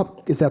top. The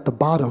rock is at the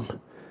bottom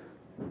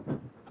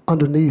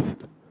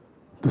underneath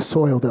the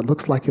soil that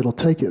looks like it'll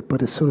take it.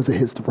 But as soon as it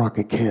hits the rock,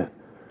 it can't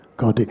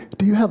go deep.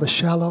 Do you have a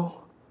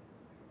shallow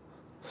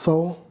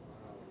soul?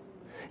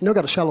 You know,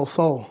 got a shallow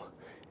soul.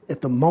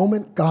 If the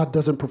moment God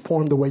doesn't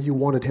perform the way you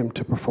wanted him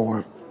to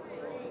perform,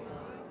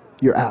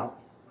 you're out.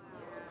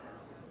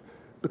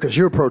 Because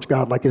you approach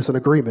God like it's an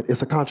agreement.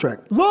 It's a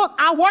contract. Look,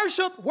 I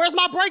worship. Where's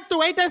my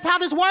breakthrough? Ain't this how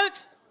this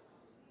works?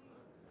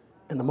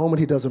 And the moment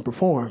he doesn't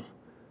perform,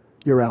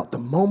 you're out. The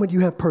moment you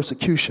have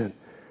persecution,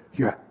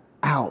 you're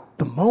out.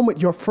 The moment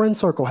your friend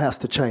circle has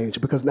to change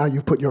because now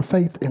you've put your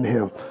faith in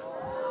him,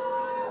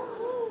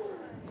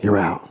 you're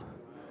out.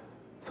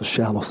 It's a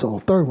shallow soul.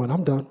 Third one,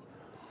 I'm done.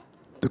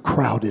 The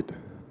crowded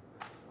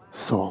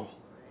soul.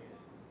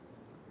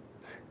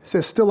 It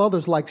says, still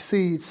others like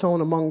seeds sown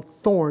among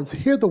thorns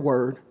hear the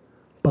word,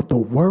 but the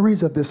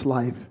worries of this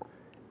life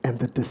and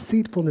the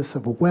deceitfulness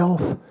of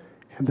wealth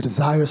and the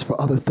desires for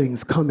other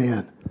things come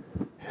in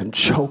and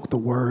choke the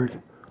word,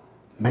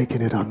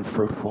 making it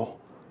unfruitful.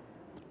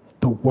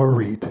 The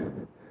worried,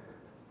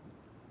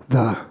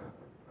 the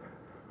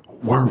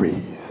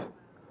worries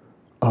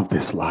of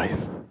this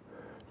life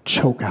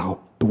choke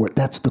out the word.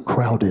 That's the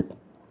crowded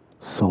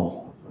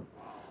soul.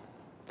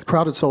 The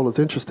crowded soul is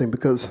interesting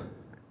because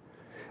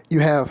you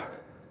have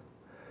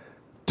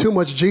too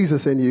much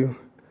Jesus in you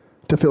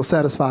to feel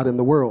satisfied in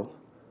the world.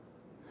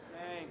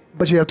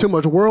 But you have too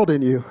much world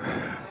in you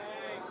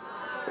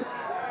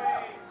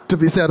to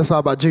be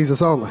satisfied by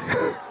Jesus only.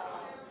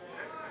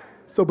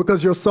 So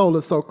because your soul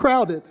is so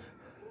crowded,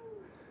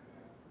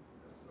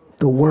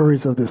 the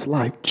worries of this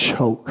life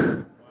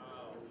choke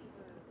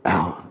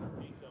out.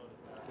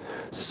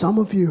 Some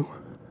of you,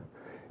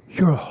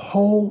 your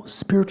whole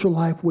spiritual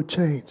life would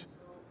change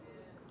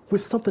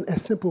with something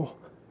as simple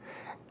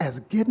as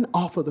getting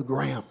off of the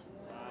gram.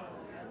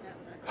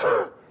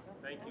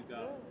 Thank you,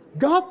 God.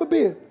 God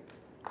forbid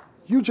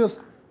you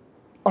just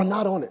are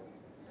not on it.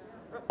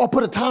 Or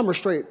put a time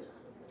restraint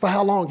for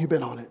how long you've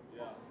been on it.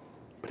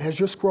 But as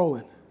you're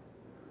scrolling,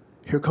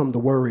 here come the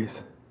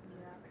worries.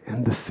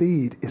 And the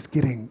seed is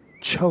getting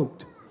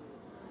choked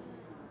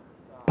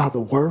by the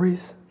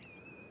worries.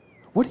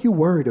 What are you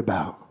worried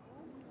about?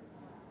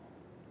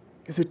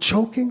 Is it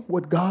choking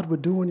what God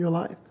would do in your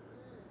life?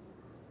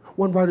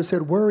 One writer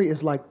said, worry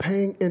is like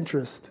paying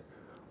interest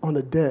on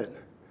a debt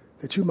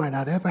that you might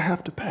not ever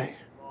have to pay.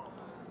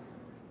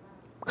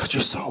 Because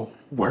you're so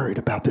worried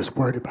about this,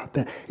 worried about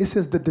that. It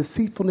says the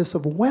deceitfulness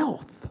of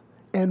wealth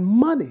and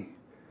money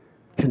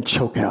can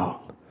choke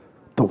out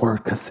the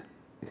word because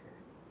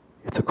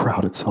it's a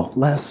crowded soul.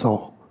 Last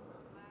soul,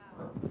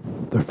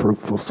 the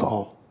fruitful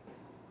soul.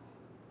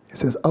 It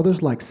says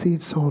others like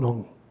seed sown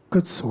on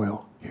good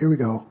soil. Here we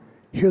go.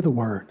 Hear the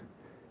word,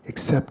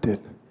 accept it,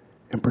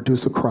 and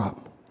produce a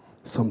crop.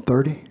 Some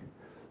 30,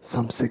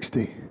 some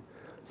 60,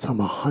 some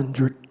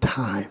 100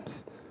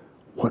 times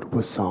what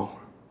was sown.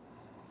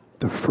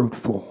 The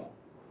fruitful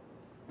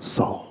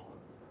soul.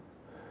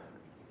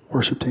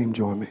 Worship team,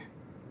 join me.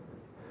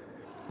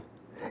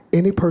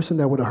 Any person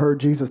that would have heard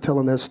Jesus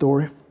telling that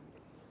story,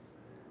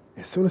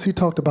 as soon as he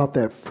talked about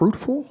that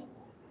fruitful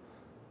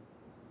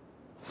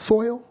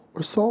soil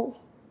or soul,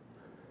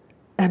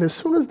 and as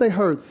soon as they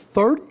heard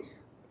 30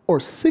 or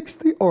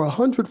 60 or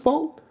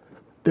 100-fold,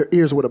 their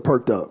ears would have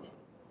perked up.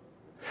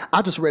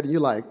 I just read it,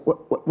 you're like,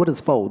 what is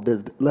fold?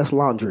 There's less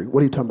laundry. What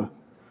are you talking about?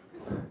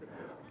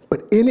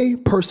 But any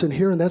person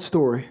hearing that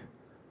story,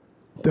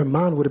 their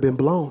mind would have been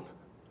blown.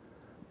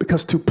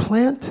 Because to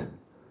plant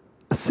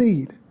a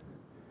seed,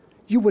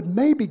 you would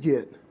maybe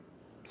get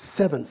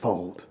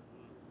 7-fold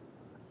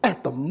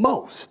at the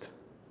most.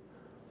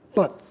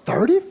 But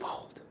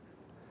 30-fold,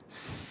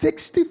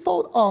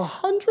 60-fold,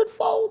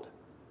 100-fold?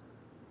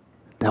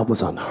 That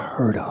was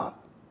unheard of.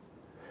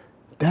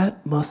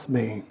 That must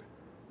mean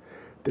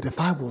that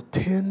if I will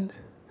tend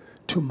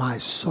to my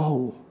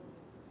soul,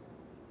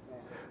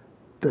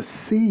 the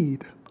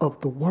seed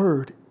of the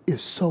word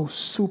is so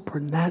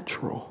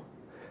supernatural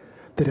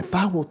that if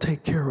I will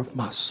take care of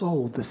my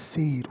soul, the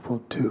seed will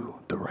do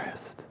the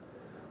rest.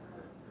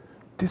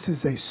 This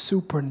is a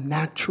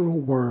supernatural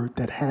word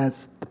that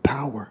has the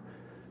power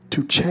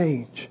to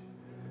change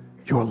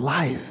your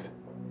life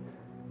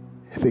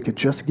if it could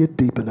just get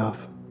deep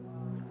enough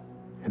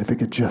and if it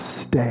could just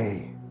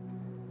stay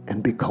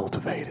and be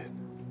cultivated.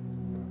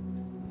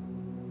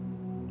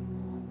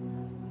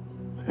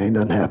 Ain't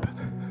nothing happen.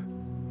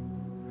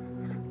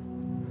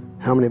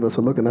 How many of us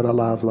are looking at our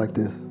lives like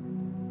this?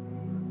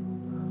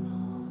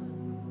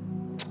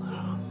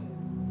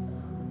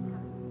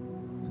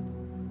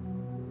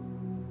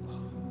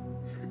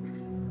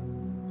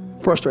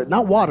 Frustrated.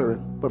 Not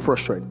watering, but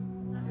frustrated.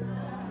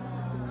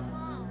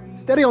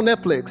 Steady on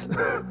Netflix.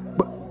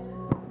 But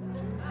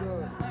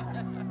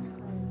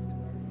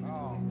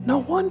no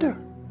wonder.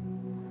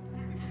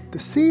 The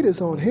seed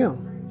is on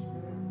him.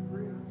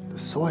 The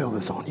soil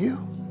is on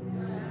you.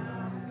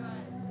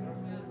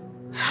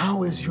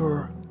 How is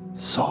your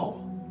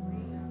soul?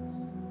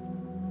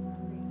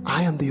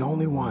 I am the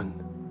only one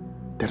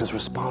that is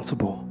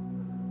responsible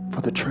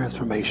for the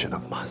transformation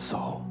of my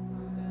soul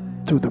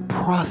through the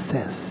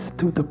process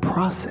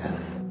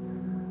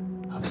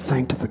of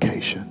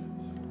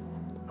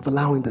sanctification, of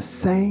allowing the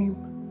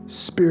same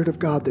Spirit of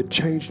God that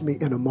changed me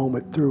in a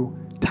moment through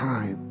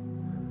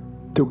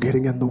time, through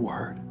getting in the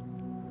Word,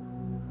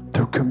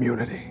 through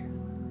community.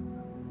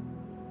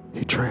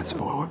 He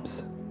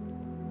transforms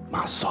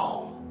my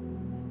soul.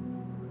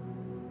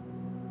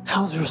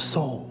 How's your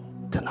soul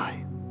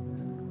tonight?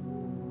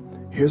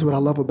 Here's what I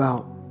love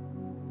about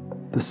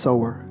the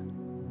sower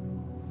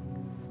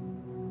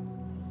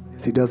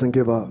is he doesn't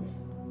give up.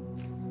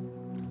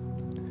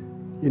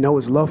 You know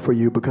his love for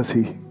you because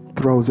he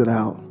throws it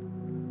out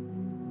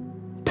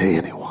to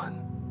anyone.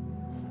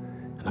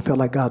 And I felt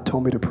like God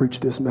told me to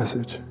preach this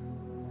message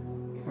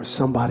where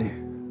somebody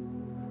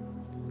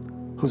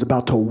who's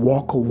about to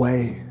walk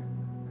away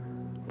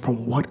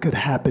from what could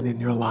happen in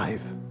your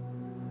life.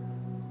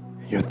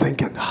 You're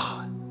thinking,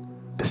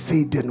 the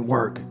seed didn't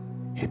work.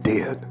 It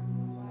did.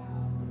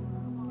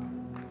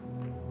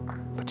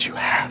 But you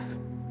have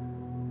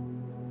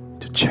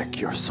to check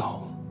your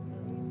soul.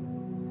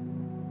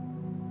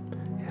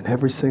 In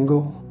every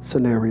single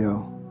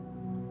scenario,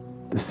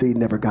 the seed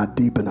never got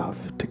deep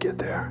enough to get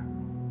there.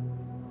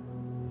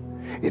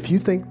 If you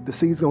think the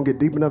seed's gonna get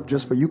deep enough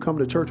just for you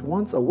coming to church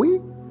once a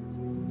week,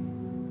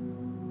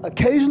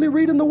 occasionally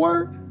reading the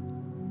Word,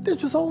 this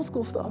is just old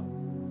school stuff.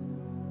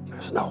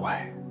 There's no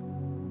way.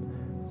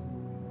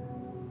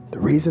 The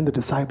reason the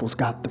disciples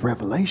got the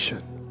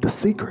revelation, the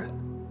secret,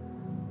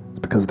 is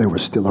because they were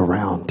still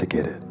around to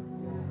get it.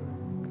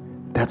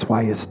 That's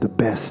why it's the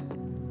best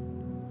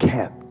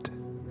kept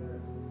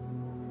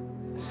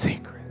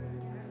secret.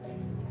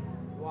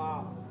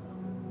 Wow.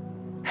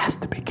 Has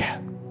to be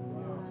kept.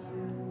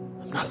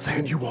 I'm not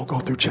saying you won't go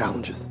through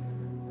challenges.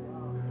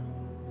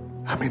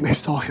 I mean, they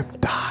saw him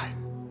die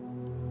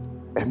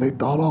and they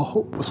thought all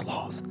hope was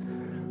lost.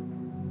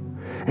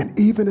 And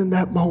even in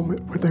that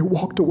moment where they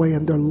walked away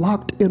and they're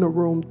locked in a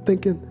room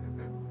thinking,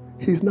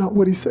 he's not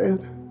what he said,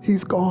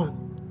 he's gone.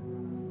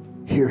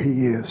 Here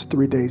he is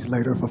 3 days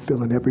later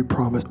fulfilling every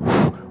promise,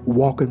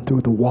 walking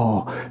through the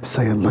wall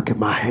saying, look at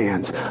my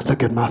hands,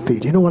 look at my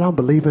feet. You know what I'm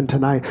believing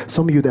tonight?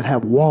 Some of you that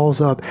have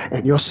walls up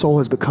and your soul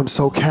has become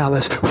so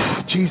callous,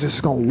 Jesus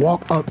is going to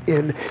walk up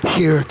in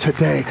here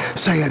today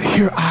saying,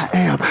 here I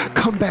am.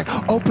 Come back,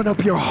 open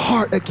up your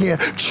heart again.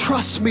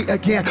 Trust me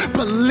again.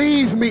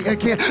 Believe me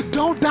again.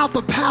 Don't doubt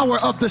the power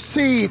of the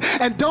seed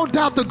and don't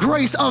doubt the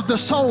grace of the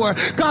sower.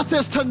 God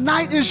says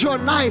tonight is your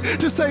night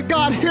to say,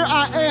 God, here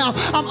I am.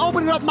 I'm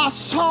opening up my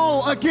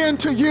soul again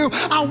to you.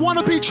 I want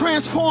to be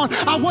transformed.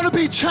 I want to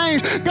be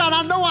changed. God,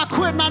 I know I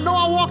quit and I know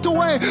I walked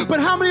away, but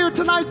how many of you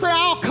tonight say,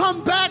 I'll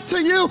come back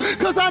to you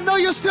because I know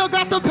you still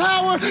got the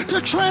power to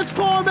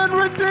transform and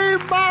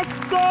redeem my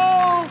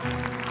soul.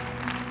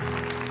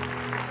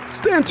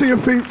 Stand to your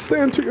feet.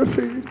 Stand to your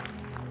feet.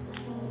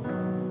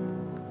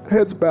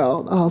 Heads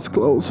bowed, eyes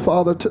closed.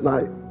 Father,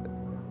 tonight,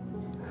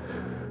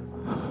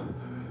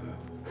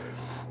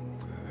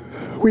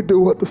 we do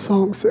what the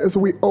song says.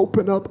 We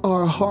open up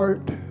our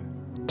heart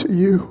to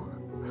you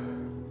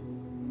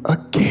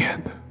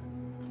again.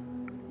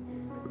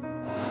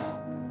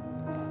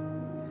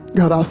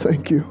 God, I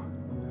thank you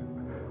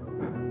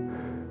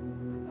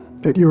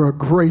that you're a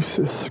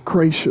gracious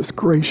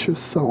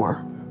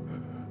sower.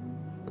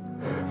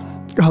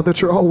 God,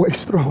 that you're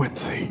always throwing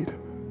seed.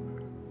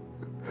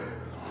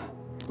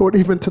 Lord,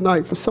 even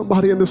tonight, for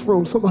somebody in this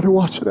room, somebody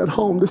watching at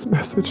home, this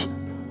message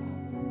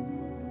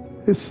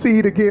is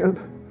seed again.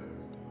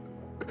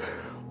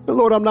 And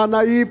Lord, I'm not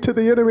naive to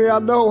the enemy. I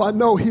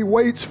know he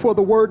waits for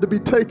the word to be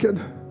taken.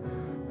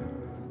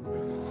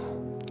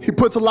 He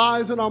puts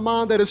lies in our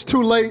mind that it's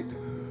too late,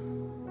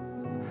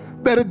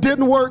 that it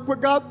didn't work.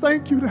 But God,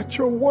 thank you that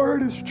your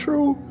word is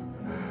true.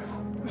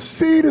 The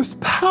seed is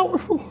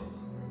powerful.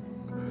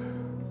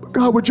 But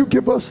God, would you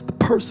give us the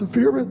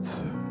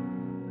perseverance?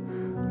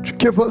 Would you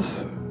give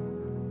us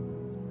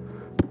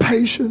the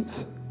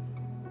patience?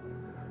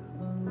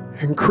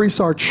 Increase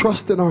our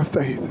trust and our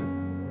faith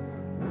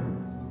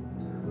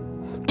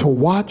to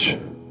watch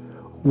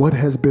what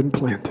has been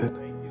planted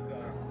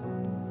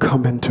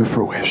come into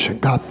fruition.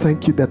 God,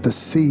 thank you that the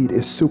seed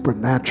is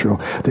supernatural,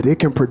 that it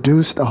can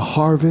produce a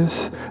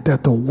harvest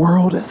that the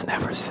world has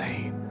never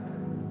seen.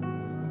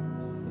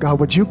 God,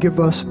 would you give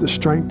us the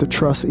strength to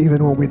trust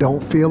even when we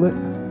don't feel it,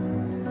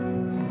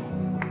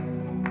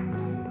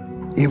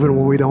 even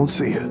when we don't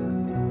see it,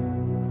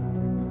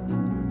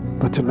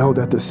 but to know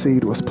that the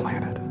seed was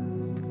planted.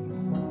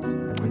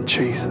 In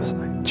Jesus'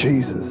 name,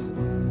 Jesus'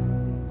 name.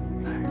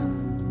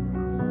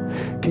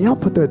 Can y'all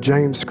put that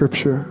James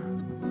scripture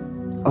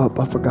up?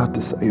 I forgot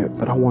to say it,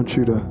 but I want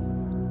you to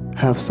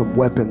have some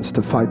weapons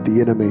to fight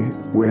the enemy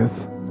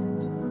with.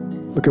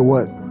 Look at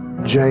what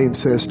James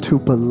says to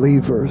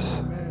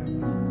believers.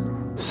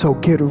 So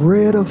get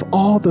rid of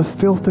all the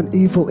filth and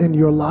evil in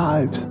your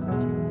lives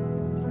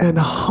and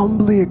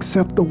humbly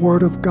accept the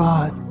word of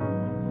God.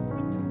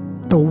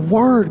 The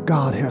word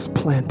God has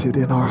planted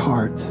in our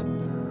hearts,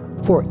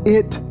 for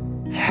it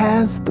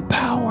has the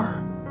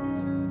power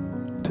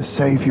to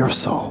save your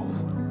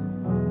souls.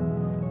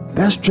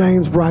 That's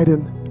James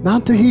writing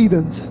not to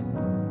heathens,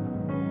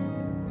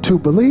 to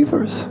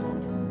believers,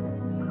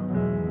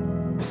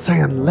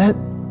 saying, let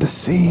the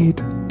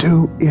seed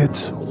do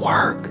its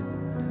work.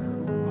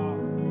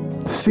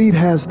 The seed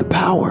has the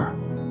power,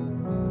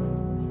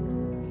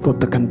 but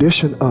the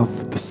condition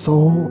of the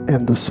soul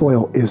and the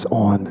soil is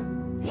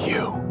on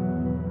you.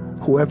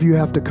 Whoever you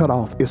have to cut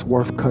off, it's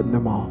worth cutting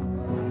them off.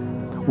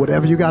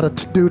 Whatever you got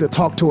to do to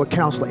talk to a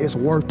counselor, it's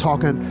worth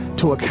talking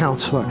to a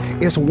counselor.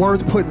 It's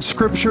worth putting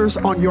scriptures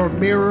on your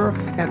mirror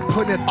and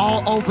putting it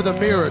all over the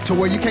mirror to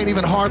where you can't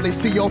even hardly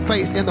see your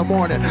face in the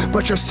morning,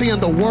 but you're seeing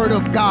the word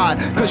of God.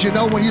 Because you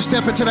know when you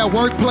step into that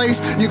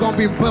workplace, you're going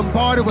to be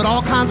bombarded with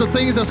all kinds of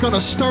things that's going to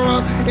stir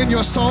up in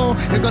your soul.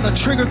 You're going to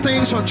trigger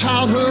things from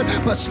childhood,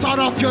 but start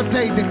off your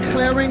day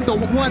declaring the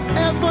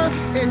whatever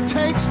it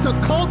takes to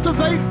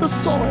cultivate the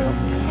soil.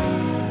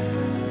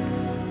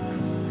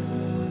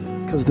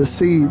 Because the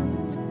seed,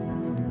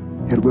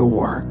 it will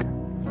work.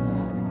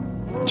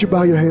 Would you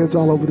bow your heads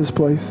all over this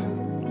place?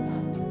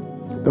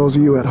 Those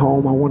of you at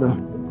home, I want to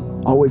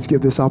always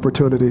give this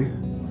opportunity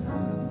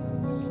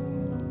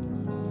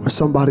for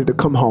somebody to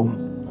come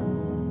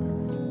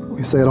home.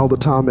 We say it all the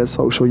time at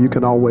Social, you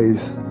can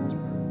always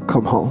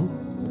come home.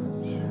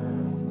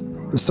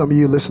 There's some of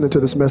you listening to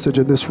this message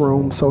in this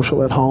room,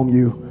 Social at home,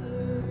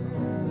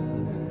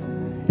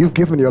 you've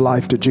given your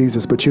life to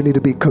Jesus, but you need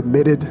to be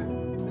committed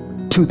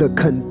to the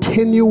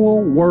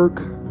continual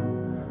work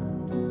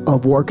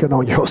of working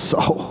on your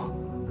soul.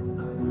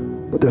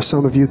 But there's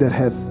some of you that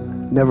have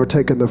never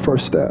taken the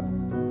first step,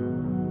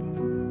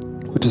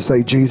 which is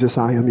say, Jesus,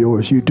 I am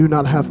yours. You do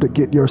not have to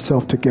get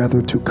yourself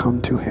together to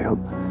come to him.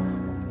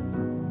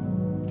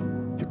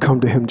 You come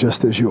to him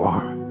just as you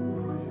are.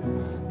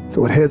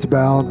 So with heads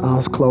bowed,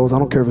 eyes closed, I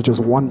don't care if it's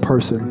just one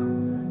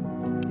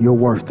person, you're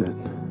worth it.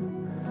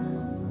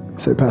 You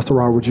say, Pastor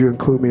Rob, would you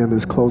include me in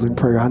this closing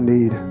prayer? I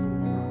need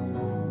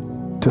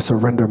to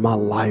surrender my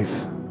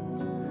life.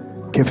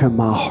 Give him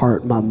my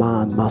heart, my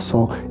mind, my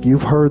soul.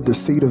 You've heard the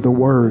seed of the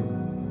word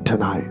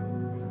tonight.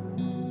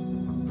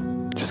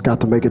 Just got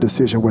to make a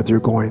decision whether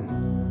you're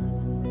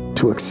going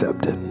to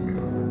accept it.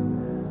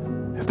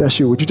 If that's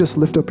you, would you just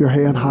lift up your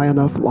hand high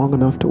enough, long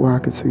enough to where I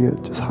can see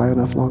it? Just high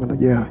enough, long enough.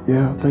 Yeah.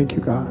 Thank you,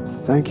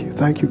 God. Thank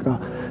you,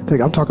 God.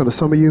 I'm talking to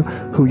some of you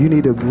who you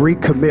need to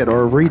recommit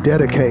or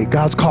rededicate.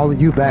 God's calling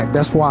you back.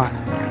 That's why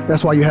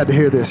you had to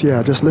hear this.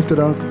 Yeah, just lift it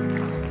up.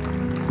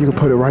 You can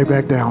put it right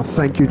back down.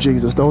 Thank you,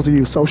 Jesus. Those of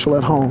you Social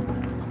at home,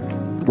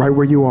 right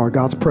where you are,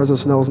 God's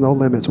presence knows no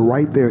limits.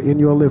 Right there in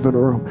your living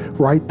room,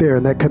 right there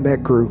in that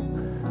connect group,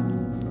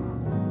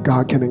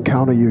 God can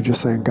encounter you just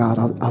saying,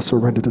 God, I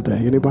surrender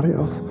today. Anybody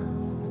else?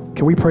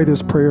 Can we pray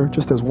this prayer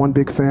just as one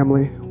big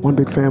family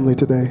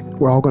today?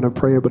 We're all going to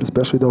pray it, but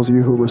especially those of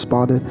you who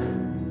responded.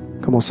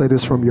 Come on, say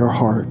this from your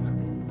heart.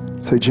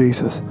 Say,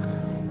 Jesus,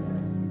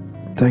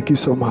 thank you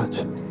so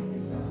much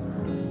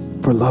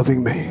for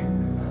loving me.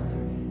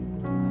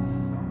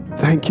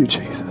 Thank you,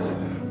 Jesus,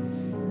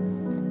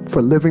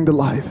 for living the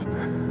life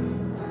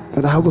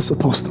that I was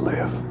supposed to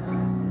live,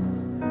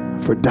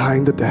 for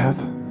dying the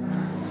death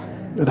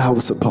that I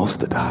was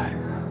supposed to die.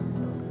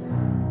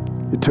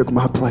 You took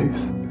my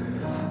place.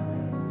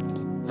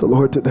 So,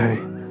 Lord, today,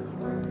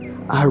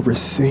 I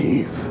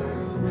receive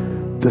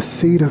the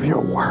seed of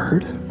your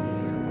word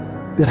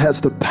that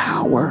has the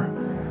power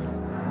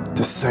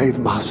to save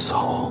my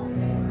soul.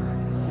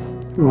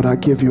 Lord, I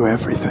give you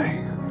everything.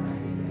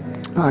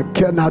 I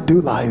cannot do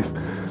life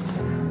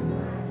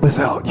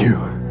without you.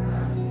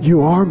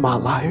 You are my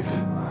life.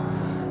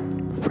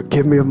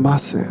 Forgive me of my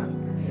sin.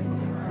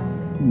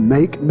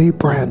 Make me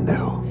brand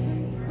new.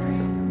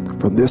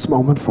 From this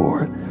moment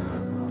forward,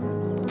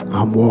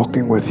 I'm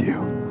walking with you.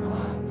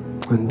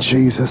 In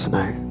Jesus'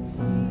 name,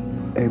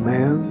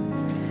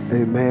 amen,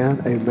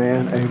 amen,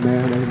 amen,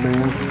 amen,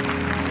 amen.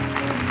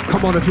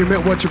 Come on, if you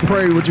meant what you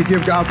prayed, would you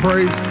give God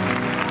praise?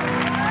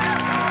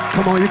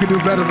 Come on, you can do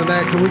better than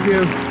that. Can we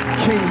give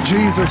King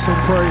Jesus some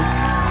praise?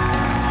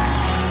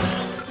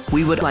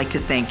 We would like to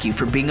thank you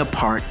for being a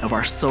part of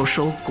our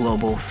social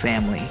global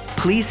family.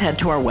 Please head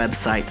to our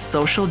website,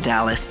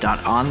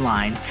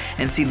 socialdallas.online,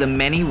 and see the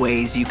many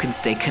ways you can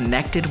stay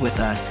connected with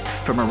us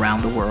from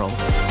around the world.